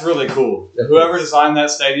 That's really cool. Whoever designed that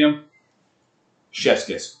stadium, chef's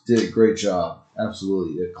kiss. Did a great job.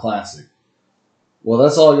 Absolutely. A classic. Well,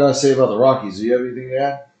 that's all I got to say about the Rockies. Do you have anything to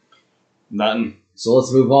add? Nothing. So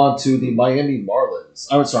let's move on to the Miami Marlins.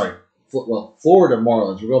 I'm sorry. Florida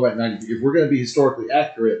Marlins. We're going back 90. If we're going to be historically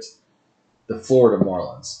accurate, the Florida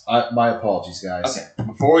Marlins. My apologies, guys. Okay.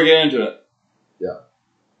 Before we get into it. Yeah.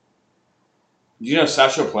 Do you know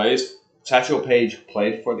Satchel Paige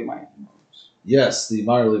played for the Miami Marlins? Yes, the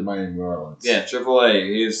minor league Miami Marlins. Yeah, AAA.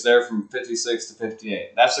 He is there from 56 to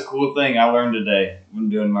 58. That's a cool thing I learned today when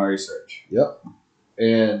doing my research. Yep.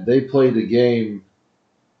 And they played a game.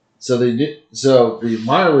 So the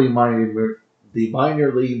minor league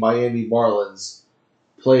Miami Marlins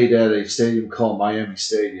played at a stadium called Miami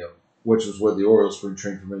Stadium, which was where the Orioles spring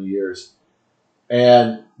trained for many years.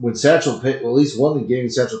 And when Satchel Paige, at least one of the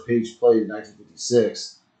games Satchel Paige played in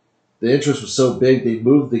 1956, the interest was so big they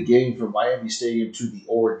moved the game from Miami Stadium to the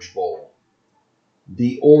Orange Bowl.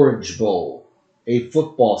 The Orange Bowl, a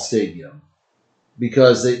football stadium,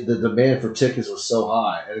 because the demand for tickets was so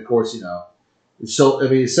high. And of course, it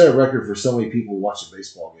set a record for so many people who watch a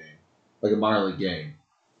baseball game, like a minor league game.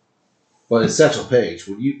 But it's Satchel Paige.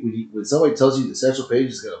 When somebody tells you that Satchel Paige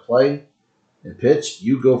is going to play and pitch,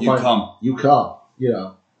 you come.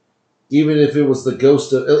 Even if it was the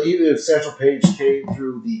ghost of, even if Satchel Paige came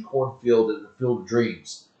through the cornfield in the Field of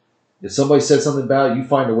Dreams, if somebody said something about it, you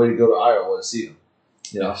find a way to go to Iowa to see him.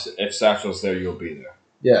 If Satchel's there, you'll be there.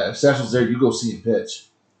 Yeah, if Satchel's there, you go see him pitch.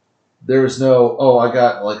 There is no, I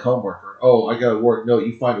got homework, or I got to work. No,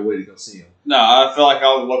 you find a way to go see him. No, I feel like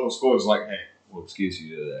all the local schools like, hey, we'll excuse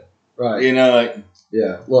you today. Right.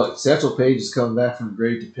 Yeah. Look, Satchel Paige is coming back from the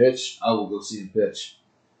grave to pitch. I will go see him pitch.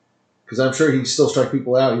 Because I'm sure he can still strike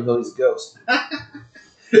people out even though he's a ghost.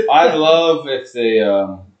 I'd love if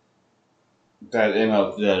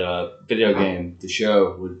that video game, the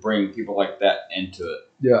show, would bring people like that into it.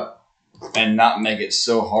 Yeah. And not make it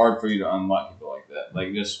so hard for you to unlock people like that.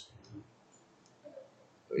 Like, just,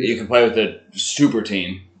 you can play with the super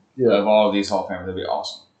team of all of these Hall of Famers. That'd be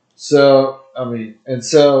awesome. So, the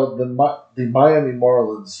Miami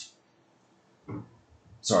Marlins.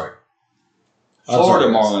 Sorry. Florida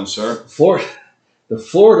Marlins, sir. The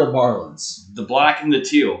Florida Marlins. The black and the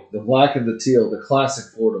teal. The black and the teal, the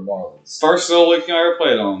classic Florida Marlins. First little league I ever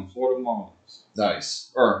played on, Florida Marlins.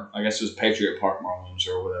 Nice. Or, I guess it was Patriot Park Marlins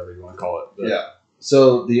or whatever you want to call it. But yeah.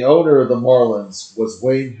 So, the owner of the Marlins was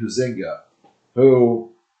Wayne Huizenga,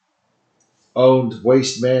 who owned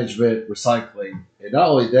Waste Management Recycling. And not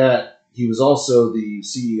only that, he was also the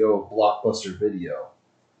CEO of Blockbuster Video.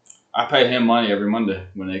 I pay him money every Monday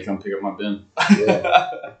when they come pick up my bin.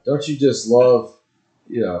 Yeah. Don't you just love,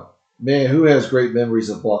 man, who has great memories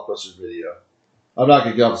of Blockbuster Video? I'm not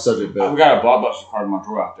going to get off the subject, but I've got a Blockbuster card in my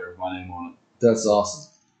drawer out there with my name on it. That's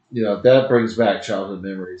awesome. That brings back childhood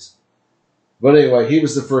memories. But anyway, he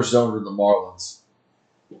was the first owner of the Marlins.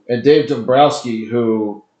 And Dave Dombrowski,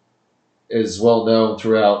 who is well known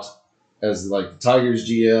throughout as like the Tigers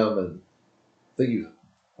GM, and I think he was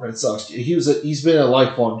Red Sox. He's been a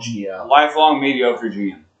lifelong GM. Lifelong mediocre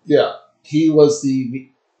GM. Yeah, he was the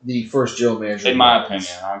first general manager. In my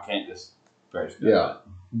opinion, I can't just. Yeah,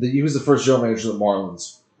 he was the first general manager of the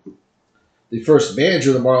Marlins. The first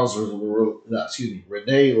manager of the Marlins was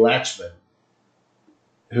Renee Latchman,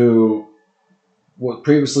 who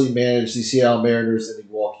previously managed the Seattle Mariners and the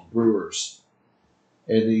Milwaukee Brewers.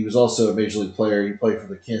 And he was also a major league player. He played for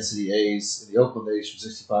the Kansas City A's and the Oakland A's from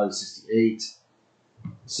 65 to 68.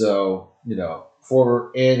 So,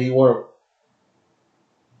 and he won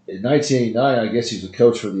in 1989. I guess he was a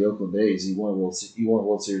coach for the Oakland A's. He won a World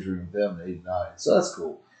Series ring with them in '89. So that's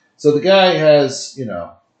cool. So the guy has,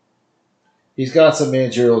 he's got some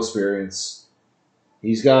managerial experience.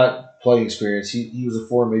 He's got playing experience. He was a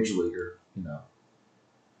former major leaguer,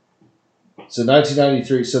 So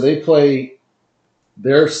 1993. So they play.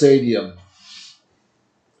 Their stadium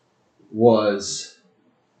was,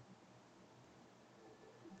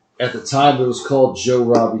 at the time, it was called Joe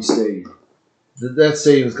Robbie Stadium. That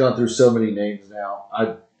stadium has gone through so many names now.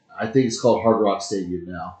 I think it's called Hard Rock Stadium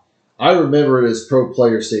now. I remember it as Pro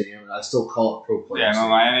Player Stadium, and I still call it Pro Player Stadium.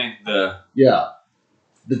 Miami. The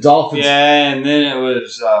Dolphins. Yeah, and then it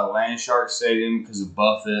was Landshark Stadium because of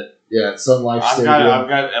Buffett. Yeah, Sun Life Stadium. I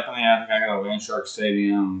got a Landshark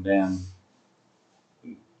Stadium. Damn.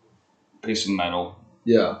 Piece of metal.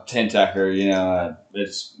 Yeah. Ten-tacker,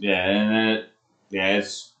 it's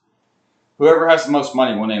whoever has the most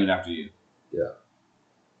money will name it after you. Yeah.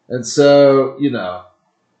 And so,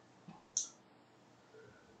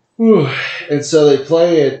 and so they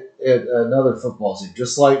play at another football stadium.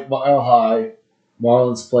 Just like Mile High,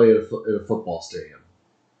 Marlins play at a football stadium,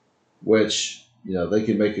 which, they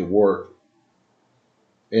can make it work.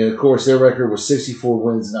 And, of course, their record was 64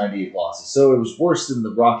 wins, 98 losses. So it was worse than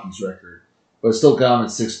the Rockies' record, but it still got them in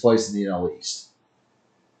 6th place in the NL East.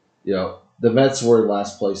 The Mets were in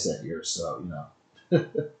last place that year, so,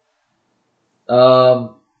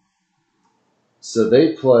 so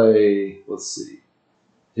they play, let's see.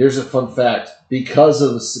 Here's a fun fact. Because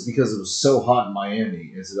it was so hot in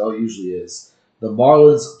Miami, as it all usually is, the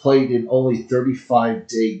Marlins played in only 35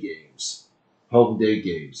 home day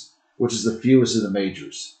games, which is the fewest in the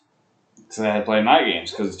majors. So they had to play night games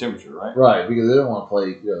because of the temperature, right? Right, because they don't want to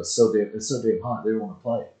play. It's so damn hot. They don't want to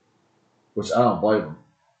play, which I don't blame them.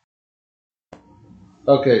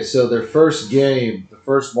 Okay, so their first game, the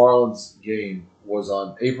first Marlins game, was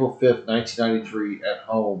on April 5th, 1993, at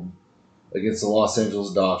home against the Los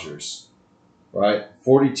Angeles Dodgers. Right,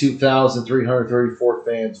 42,334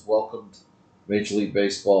 fans welcomed Major League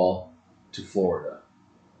Baseball to Florida.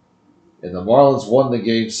 And the Marlins won the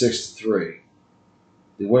game 6-3.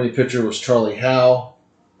 The winning pitcher was Charlie Hough,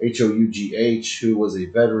 Hough, who was a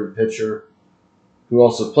veteran pitcher who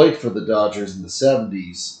also played for the Dodgers in the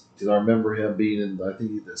 70s. Because I remember him being in, I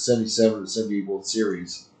think, the 77 or 78 World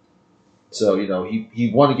Series. So,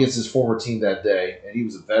 he won against his former team that day, and he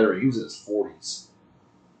was a veteran. He was in his 40s.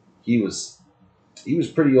 He was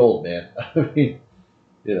pretty old, man. I mean,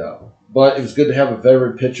 but it was good to have a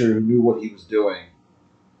veteran pitcher who knew what he was doing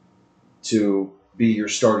to be your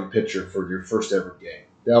starting pitcher for your first ever game.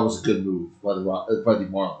 That was a good move by the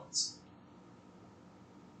Marlins.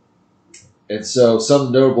 And so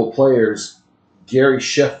some notable players, Gary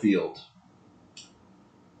Sheffield,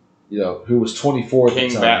 who was 24 at the time.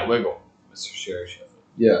 King Bat Wiggle, Mr. Sherry Sheffield.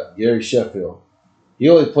 Yeah, Gary Sheffield. He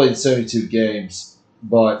only played 72 games,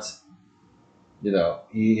 but,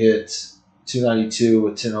 he hit 292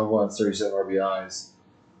 with 10 home runs, 37 RBIs.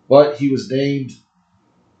 But he was named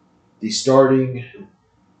the starting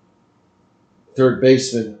third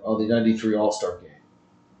baseman on the 93 All-Star game.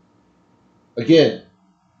 Again,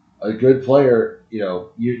 a good player,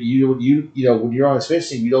 you when you're on a Spanish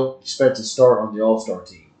team, you don't expect to start on the All-Star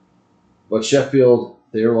team. But Sheffield,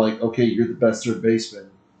 they were like, okay, you're the best third baseman,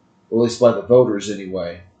 or at least by the voters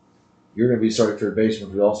anyway. You're going to be starting third baseman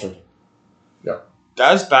for the All-Star team. Yeah.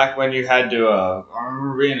 That was back when you had to, I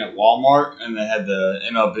remember being at Walmart and they had the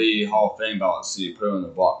MLB Hall of Fame ballots, so you put them in the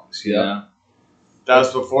box, you know? That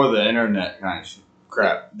was before the internet kind of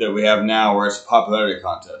crap that we have now where it's a popularity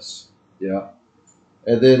contest. Yeah.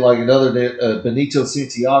 And then, like, another Benito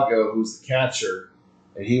Santiago, who's the catcher,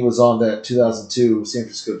 and he was on that 2002 San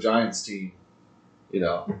Francisco Giants team. He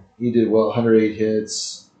did well, 108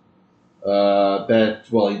 hits. He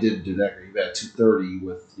didn't do that great. He batted 230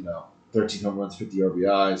 with, 13 home runs, 50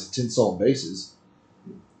 RBIs, 10 stolen bases.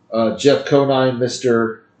 Jeff Conine,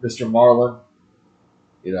 Mr. Marlin,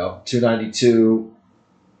 292.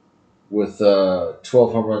 with 12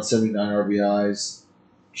 home runs, 79 RBIs.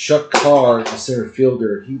 Chuck Carr, the center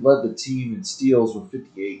fielder, he led the team in steals with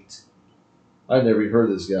 58. I never even heard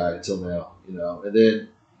of this guy until now, And then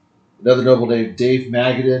another notable name, Dave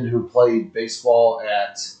Magadan, who played baseball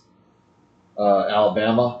at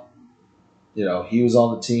Alabama. He was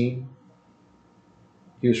on the team.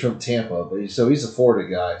 He was from Tampa, but he's a Florida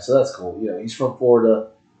guy, so that's cool. He's from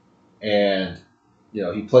Florida, and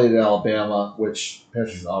he played at Alabama, which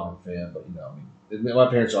parents are an Auburn fan, but my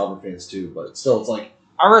parents are Auburn fans too. But still, it's like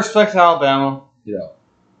I respect Alabama.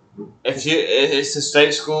 If it's a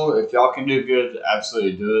state school, if y'all can do good,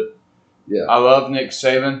 absolutely do it. Yeah, I love Nick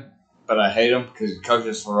Saban, but I hate him because he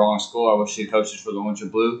coaches for the wrong school. I wish he coaches for the orange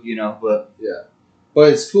and blue, But yeah.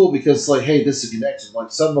 But it's cool because, hey, this is a connection.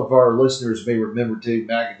 Like, some of our listeners may remember Dave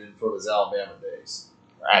Magadan from his Alabama days.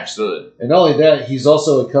 Absolutely. And not only that, he's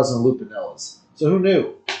also a cousin of Lou Pinellas. So who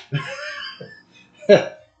knew?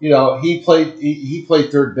 He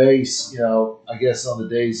played third base, I guess on the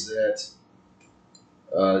days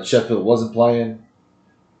that Sheffield wasn't playing.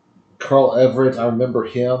 Carl Everett, I remember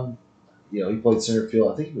him. He played center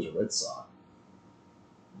field. I think he was a Red Sox.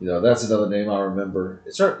 That's another name I remember.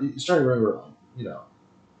 It's starting to remember.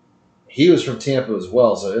 He was from Tampa as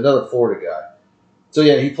well, so another Florida guy. So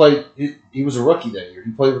yeah, he played. He was a rookie that year.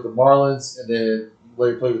 He played with the Marlins, and then he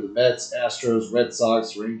later played with the Mets, Astros, Red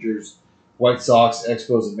Sox, Rangers, White Sox,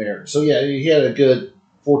 Expos, and Mariners. So yeah, he had a good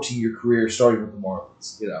 14-year career starting with the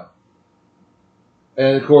Marlins.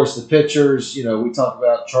 And of course the pitchers. We talk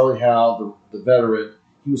about Charlie Howe, the veteran.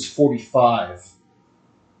 He was 45,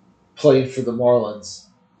 playing for the Marlins.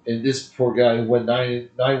 And this poor guy who went 9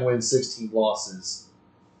 wins, 16 losses.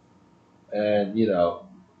 And,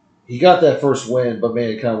 he got that first win, but man,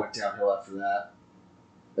 it kind of went downhill after that.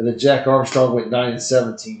 And then Jack Armstrong went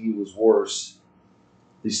 9-17. He was worse.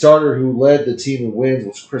 The starter who led the team in wins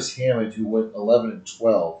was Chris Hammond, who went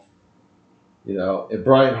 11-12. And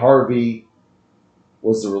Brian Harvey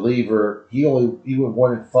was the reliever. He went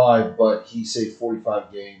 1-5, but he saved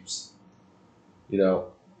 45 games.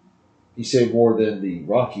 He saved more than the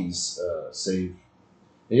Rockies saved.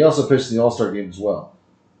 And he also pitched in the All-Star game as well.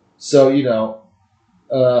 So,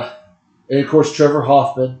 and of course Trevor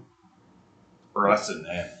Hoffman. Rusted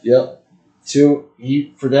name. Yep.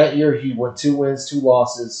 For that year, he won 2 wins, 2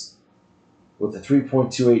 losses with a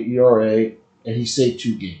 3.28 ERA, and he saved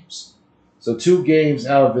 2 games. So 2 games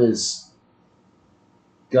out of his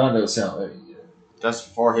God knows how many. That's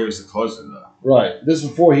before he was the closer, though. Right. This is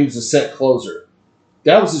before he was a set closer.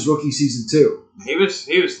 That was his rookie season too. He was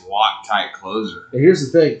Loctite closer. And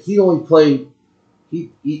here's the thing: he only played.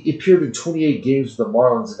 He appeared in 28 games with the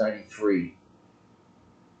Marlins in '93,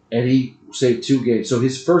 and he saved 2 games. So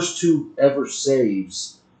his first 2 ever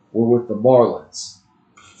saves were with the Marlins.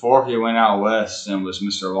 Before he went out west and was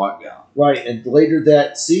Mr. Lockdown. Right, and later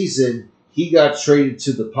that season, he got traded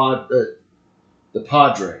to the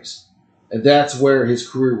Padres, and that's where his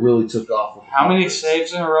career really took off. How many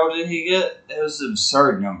saves in a row did he get? It was an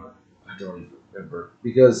absurd number. I don't even remember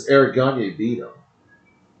because Eric Gagne beat him,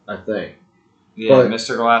 I think. Yeah, but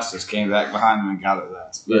Mr. Glasses came back behind him and got it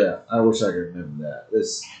last. Yeah, I wish I could remember that.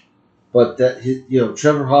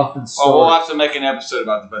 Trevor Hoffman. We'll have to make an episode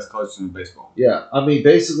about the best closers in baseball. Yeah, I mean,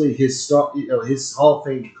 basically his his Hall of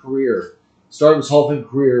Fame career, start of his Hall of Fame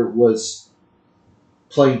career was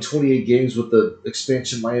playing 28 games with the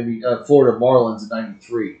expansion Florida Marlins in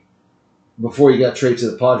 '93 before he got traded to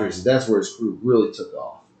the Padres, and that's where his career really took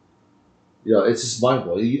off. It's just mind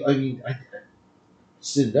blowing. I mean, I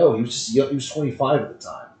just didn't know he was just young. He was 25 at the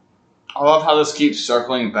time. I love how this keeps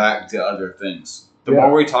circling back to other things. The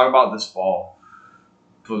more we talk about this ball,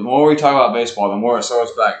 the more we talk about baseball, the more it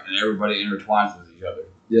circles back and everybody intertwines with each other.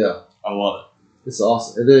 Yeah, I love it. It's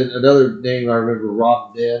awesome. And then another name I remember,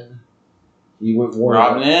 Rob Nen. He went 1.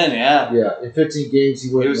 Rob Nen, yeah. Yeah, in 15 games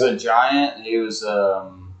he went. He was a Giant. He was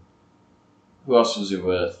who else was he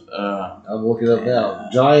with? I'm looking up now.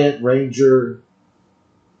 Giant, Ranger,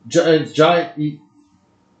 Giant.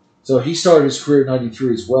 So he started his career in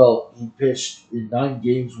 '93 as well. He pitched in 9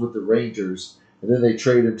 games with the Rangers, and then they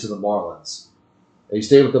traded him to the Marlins. And he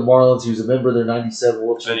stayed with the Marlins. He was a member of their '97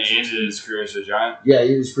 World Then Championship. he ended his career as a Giant. Yeah, he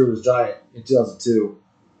ended his career as Giant in 2002.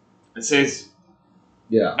 It says,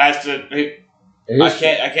 yeah. That's the.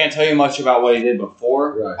 I can't tell you much about what he did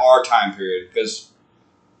before our time period because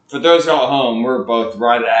for those y'all at home, we're both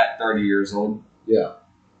right at 30 years old. Yeah.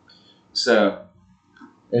 So.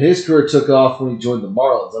 And his career took off when he joined the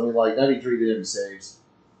Marlins. I mean, like, '93 didn't have any saves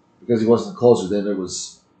because he wasn't the closer. Then there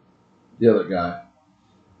was the other guy.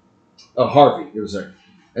 Oh, Harvey. It was there.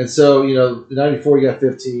 And so, in '94 he got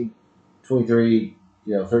 15, 23,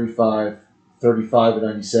 35, 35 in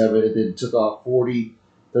 97, and then took off 40,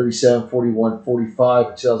 37, 41, 45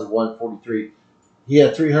 in 2001, 43. He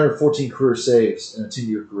had 314 career saves in a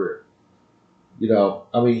 10-year career. You know,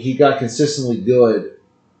 I mean, he got consistently good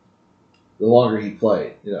the longer he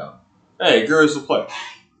played, you know. Hey, grew as a player.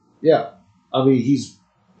 Yeah. I mean,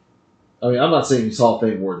 I'm not saying he's Hall of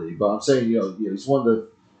Fame worthy, but I'm saying, he's one of the,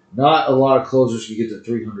 not a lot of closers can get to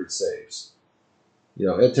 300 saves. You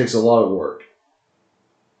know, it takes a lot of work.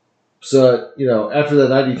 So, after that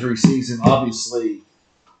 93 season, obviously,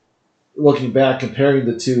 looking back, comparing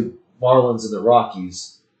the two Marlins and the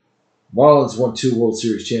Rockies, Marlins won 2 World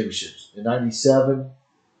Series championships. In 97,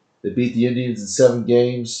 they beat the Indians in 7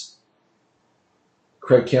 games.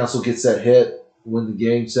 Craig Counsell gets that hit, win the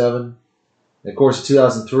game 7. And of course,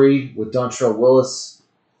 2003 with Dontrelle Willis.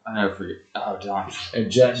 I never forget. Oh, Dontrelle.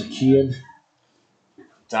 And Jack McKeon.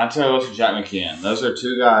 Dontrelle Willis and Jack McKeon. Those are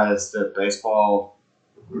 2 guys that baseball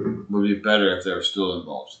would be better if they were still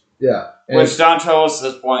involved. Yeah. Which Dontrelle Willis,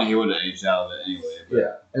 at this point, he would have aged out of it anyway. But.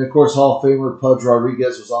 Yeah. And of course, Hall of Famer Pudge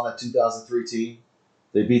Rodriguez was on that 2003 team.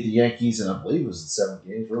 They beat the Yankees, and I believe it was in 7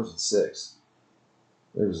 games, or was it 6?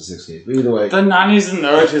 It was in 6 games. But either way. The 90s and the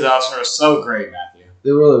early 2000s were so great, Matthew.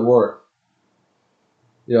 They really were.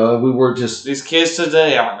 We were just... These kids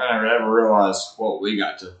today aren't going to ever realize what we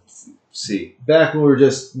got to see. Back when we were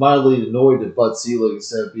just mildly annoyed at Bud Selig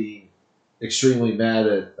instead of being extremely mad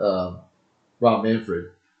at Rob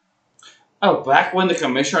Manfred. Oh, back when the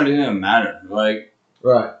commissioner didn't even matter. Right.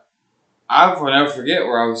 I will never forget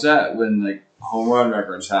where I was at when, home run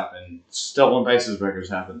records happened, stolen bases records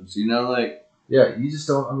happened. Yeah, you just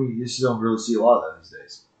don't really see a lot of that these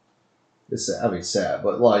days. It's sad. Sad.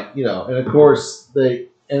 But, and of course, I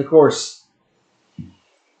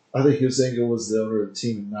think Huizenga was the owner of the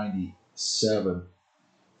team in 97. Of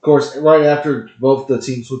course, right after both the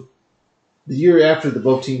teams, the year after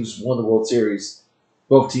both teams won the World Series,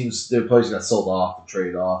 both teams, their players got sold off and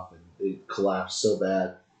traded off, and they collapsed so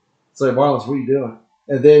bad. It's like, Marlins, what are you doing?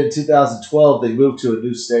 And then in 2012, they moved to a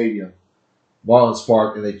new stadium, Marlins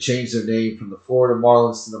Park, and they changed their name from the Florida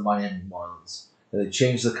Marlins to the Miami Marlins. And they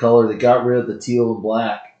changed the color. They got rid of the teal and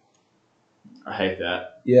black. I hate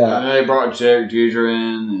that. Yeah. And then they brought Derek Jeter in,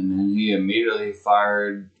 and then he immediately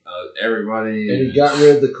fired everybody. And he got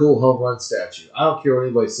rid of the cool home run statue. I don't care what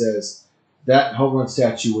anybody says. That home run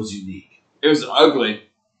statue was unique. It was ugly,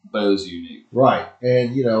 but it was unique. Right.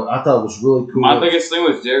 And, I thought it was really cool. My biggest thing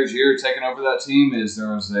with Derek Jeter taking over that team is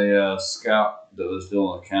there was a scout that was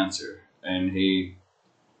dealing with cancer, and he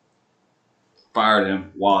fired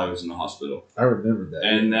him while he was in the hospital. I remember that.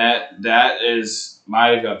 And that is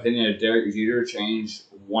my opinion of Derek Jeter changed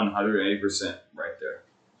 180% right there.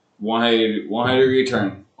 180 degree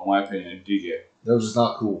turn, on my opinion, of DJ. That was just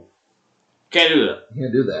not cool. Can't do that. You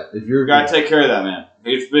can't do that. If you're You gotta take care of that man.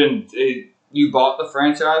 You bought the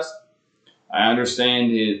franchise. I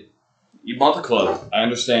understand it. You bought the club. I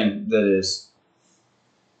understand that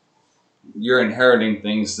you're inheriting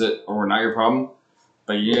things that are not your problem,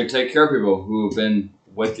 but you need to take care of people who have been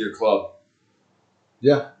with your club.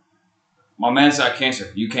 Yeah. My man's got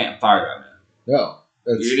cancer. You can't fire that man. No.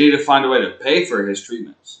 You need to find a way to pay for his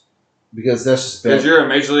treatments. Because that's just bad. Because you're a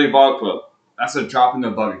Major League Ball club. That's a drop in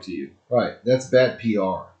the bucket to you. Right. That's bad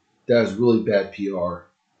PR. That is really bad PR.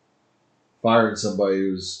 Firing somebody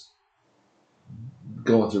who's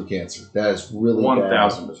going through cancer. That is really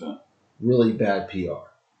 1,000%. Really bad PR.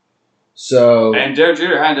 So, and Derek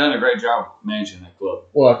Jeter hadn't done a great job managing that club.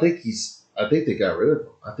 Well, I think they got rid of him.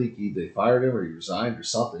 I think they fired him or he resigned or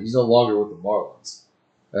something. He's no longer with the Marlins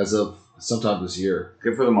as of sometime this year.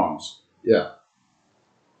 Good for the Marlins. Yeah.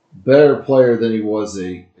 Better player than he was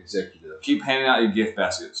a executive. Keep handing out your gift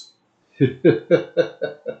baskets.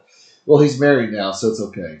 Well, he's married now, so it's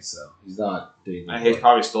okay. So he's not dating. He's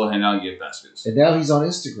probably still handing out gift baskets. And now he's on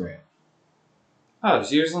Instagram. Oh,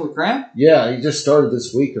 is he on the gram? Yeah, he just started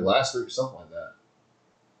this week or last week or something like that.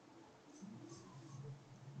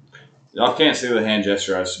 Y'all can't see the hand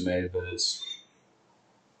gesture I just made, but it's...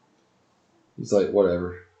 He's like,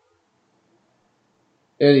 whatever.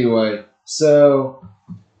 Anyway, so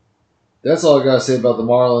that's all I got to say about the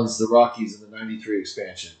Marlins, the Rockies, and the 93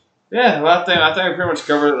 expansion. Yeah, well, I think we pretty much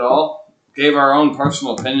covered it all. Gave our own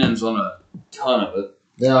personal opinions on a ton of it.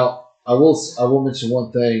 Now, I will mention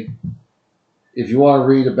one thing. If you want to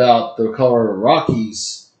read about the Colorado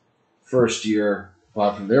Rockies' first year,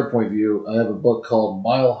 from their point of view, I have a book called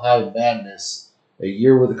Mile High Madness, A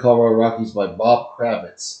Year with the Colorado Rockies by Bob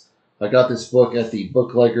Kravitz. I got this book at the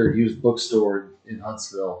Booklegger used bookstore in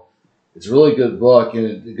Huntsville. It's a really good book,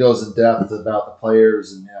 and it goes in depth about the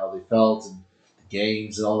players and how they felt and the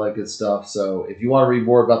games and all that good stuff. So if you want to read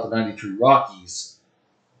more about the 93 Rockies,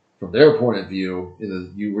 from their point of view,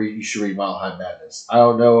 you should read Mile High Madness. I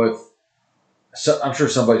don't know if I'm sure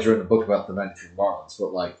somebody's written a book about the '93 Marlins,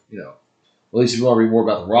 but at least if you want to read more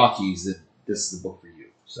about the Rockies, then this is the book for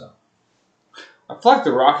you. So I feel like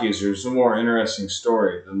the Rockies are a more interesting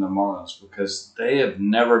story than the Marlins because they have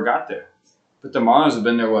never got there. But the Marlins have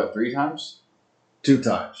been there, what, 3 times? 2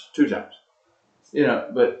 times. 2 times.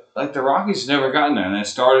 But like the Rockies have never gotten there, and they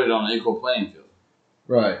started on an equal playing field.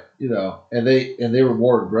 Right. And they were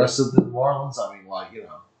more aggressive than the Marlins. I mean,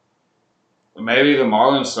 Maybe the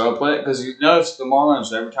Marlins still play it because you notice the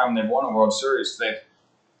Marlins every time they've won a World Series,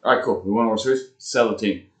 all right, cool, we won a World Series, sell the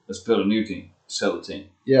team, let's build a new team, sell the team.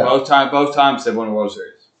 Yeah. Both times they've won a World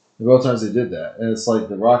Series. Both times they did that, and it's like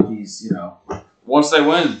the Rockies, Once they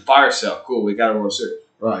win, fire sale, cool, we got a World Series.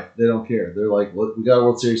 Right, they don't care. They're like, we got a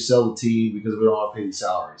World Series, sell the team because we don't want to pay these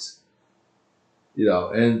salaries.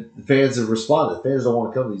 And the fans have responded. Fans don't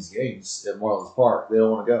want to come to these games at Marlins Park. They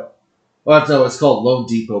don't want to go. Well, no, it's called Lone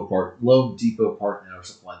Depot Park now or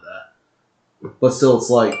something like that. But still,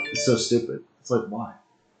 it's so stupid. It's like, why?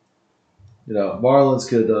 Marlins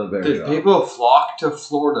could have done a better job. People flock to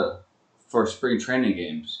Florida for spring training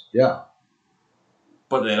games. Yeah.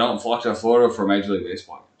 But they don't flock to Florida for Major League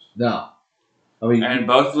Baseball games. No. I mean, and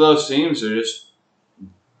both of those teams are just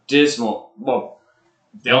dismal. Well,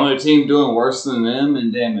 the only team doing worse than them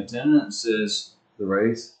in damn attendance is the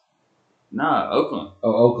Rays. No, Oakland.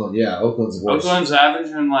 Oh, Oakland. Yeah, Oakland's worse. Oakland's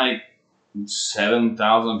averaging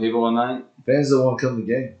 7,000 people a night. Fans don't want to come to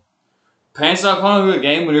the game. Fans don't come to the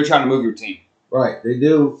game when you're trying to move your team. Right, they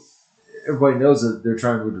do. Everybody knows that they're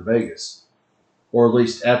trying to move to Vegas, or at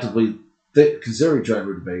least actively considering trying to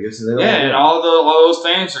move to Vegas. And they don't and all those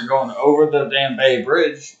fans are going over the damn Bay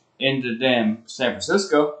Bridge into damn San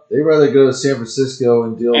Francisco. They'd rather go to San Francisco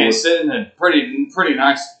and deal with... sit in a pretty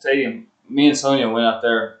nice stadium. Me and Sonia went out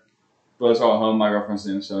there. Both all home. My girlfriend's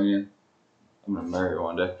named Sonia. I'm going to marry her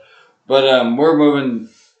one day. But we're moving...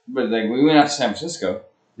 But we went out to San Francisco.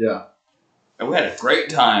 Yeah. And we had a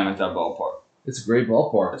great time at that ballpark. It's a great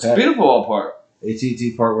ballpark. It's a beautiful ballpark.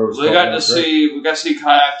 AT&T Park, where it was we got to see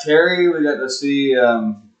Kayak Terry. We got to see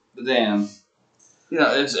the dam.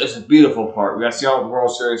 It's a beautiful park. We got to see all the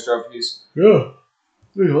World Series trophies. Yeah,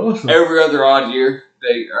 pretty awesome. Every other odd year,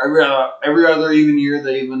 every other even year,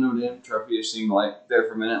 they even knew the trophy. It seemed like there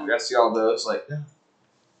for a minute. We got to see all those.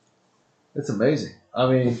 It's amazing. I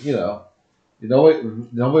mean,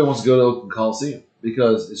 nobody wants to go to Oakland Coliseum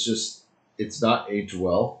because it's not aged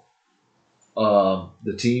well.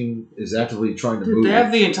 The team is actively trying to move. They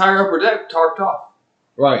have the entire upper deck tarped off.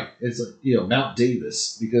 Right. It's like, Mount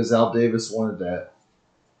Davis, because Al Davis wanted that.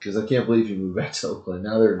 Because I can't believe he moved back to Oakland.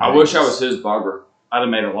 Now they're. I wish I was his barber. I'd have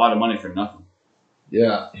made a lot of money for nothing.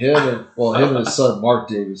 Yeah, him and his son Mark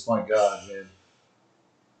Davis. My God, man.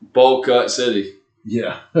 Bowl cut city.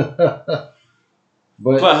 Yeah. But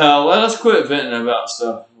hell, let us quit venting about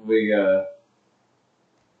stuff. I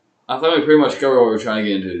thought we pretty much covered what we're trying to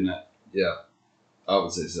get into tonight. Yeah, I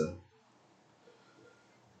would say so.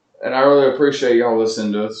 And I really appreciate y'all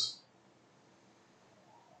listening to us.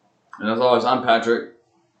 And as always, I'm Patrick.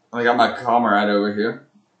 I got my comrade over here.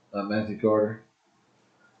 I'm Matthew Carter.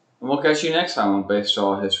 And we'll catch you next time on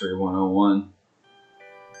Baseball History 101.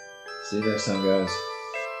 See you next time, guys.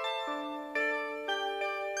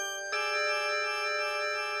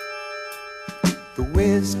 The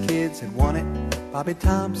Whiz Kids had won it, Bobby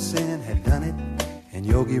Thompson had done it, and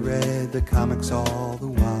Yogi read the comics all the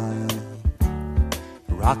while.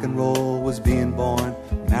 Rock and roll was being born,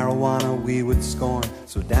 marijuana we would scorn.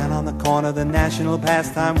 So down on the corner the national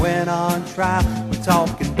pastime went on trial. We're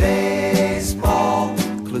talking baseball,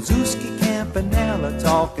 Klazuski, Campanella,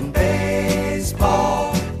 talking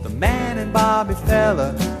baseball. The man and Bobby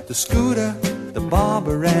Fella, the Scooter, the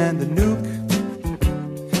Barber and the Nuke.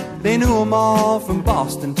 They knew them all from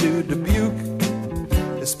Boston to Dubuque,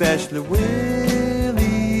 especially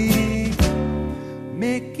Willie,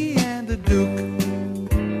 Mickey and the Duke.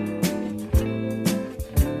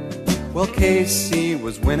 Well, Casey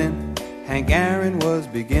was winning, Hank Aaron was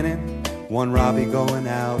beginning, one Robbie going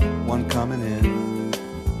out, one coming in.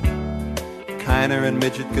 Kiner and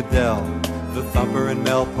Midget Goodell, the Thumper and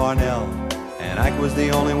Mel Parnell, and Ike was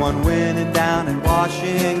the only one winning down in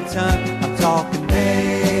Washington. I'm talking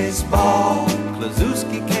baseball,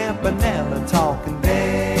 Klazuski, Campanella, talking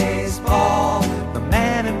baseball. The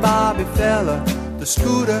man and Bobby Fella, the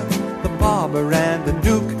Scooter, the Barber and the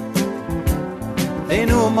Duke. They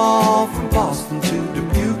knew them all from Boston to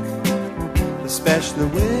Dubuque, especially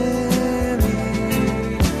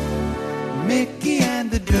Willie, Mickey and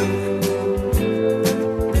the Duke.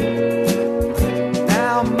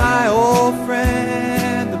 Now my old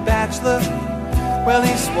friend, the bachelor, well,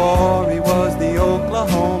 he swore swore he was the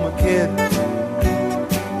Oklahoma Kid.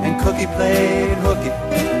 And Cookie played hooky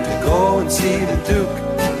to go and see the Duke.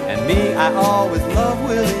 And me, I always loved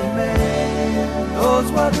Willie May.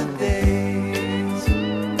 Those were the days.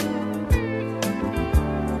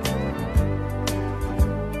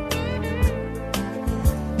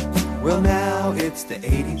 Well, now it's the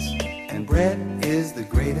 80s, and Brett is the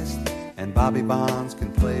greatest, and Bobby Bonds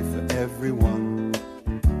can play for everyone.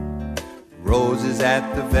 Rose is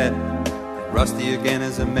at the vet, Rusty again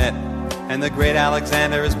is a Met, and the great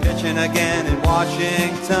Alexander is pitching again in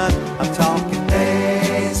Washington. I'm talking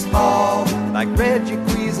baseball, like Reggie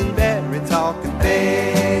Quisenberry, talking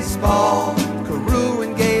baseball. Carew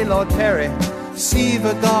and Gaylord Perry,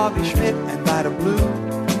 Seaver, Garvey, Schmidt, and Vida Blue.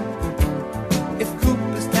 If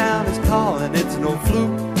Cooperstown is calling, it's no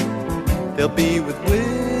fluke. They'll be with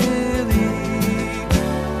Willie,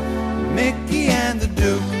 Mickey, and the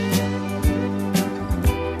Duke.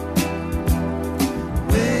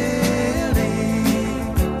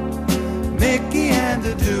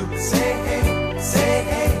 The Duke. Say hey, say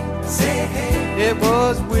hey, say hey. It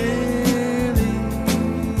was Willie,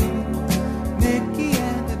 Mickey,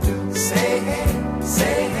 and the Duke. Say hey,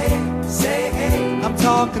 say hey, say hey. I'm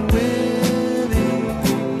talking Willie.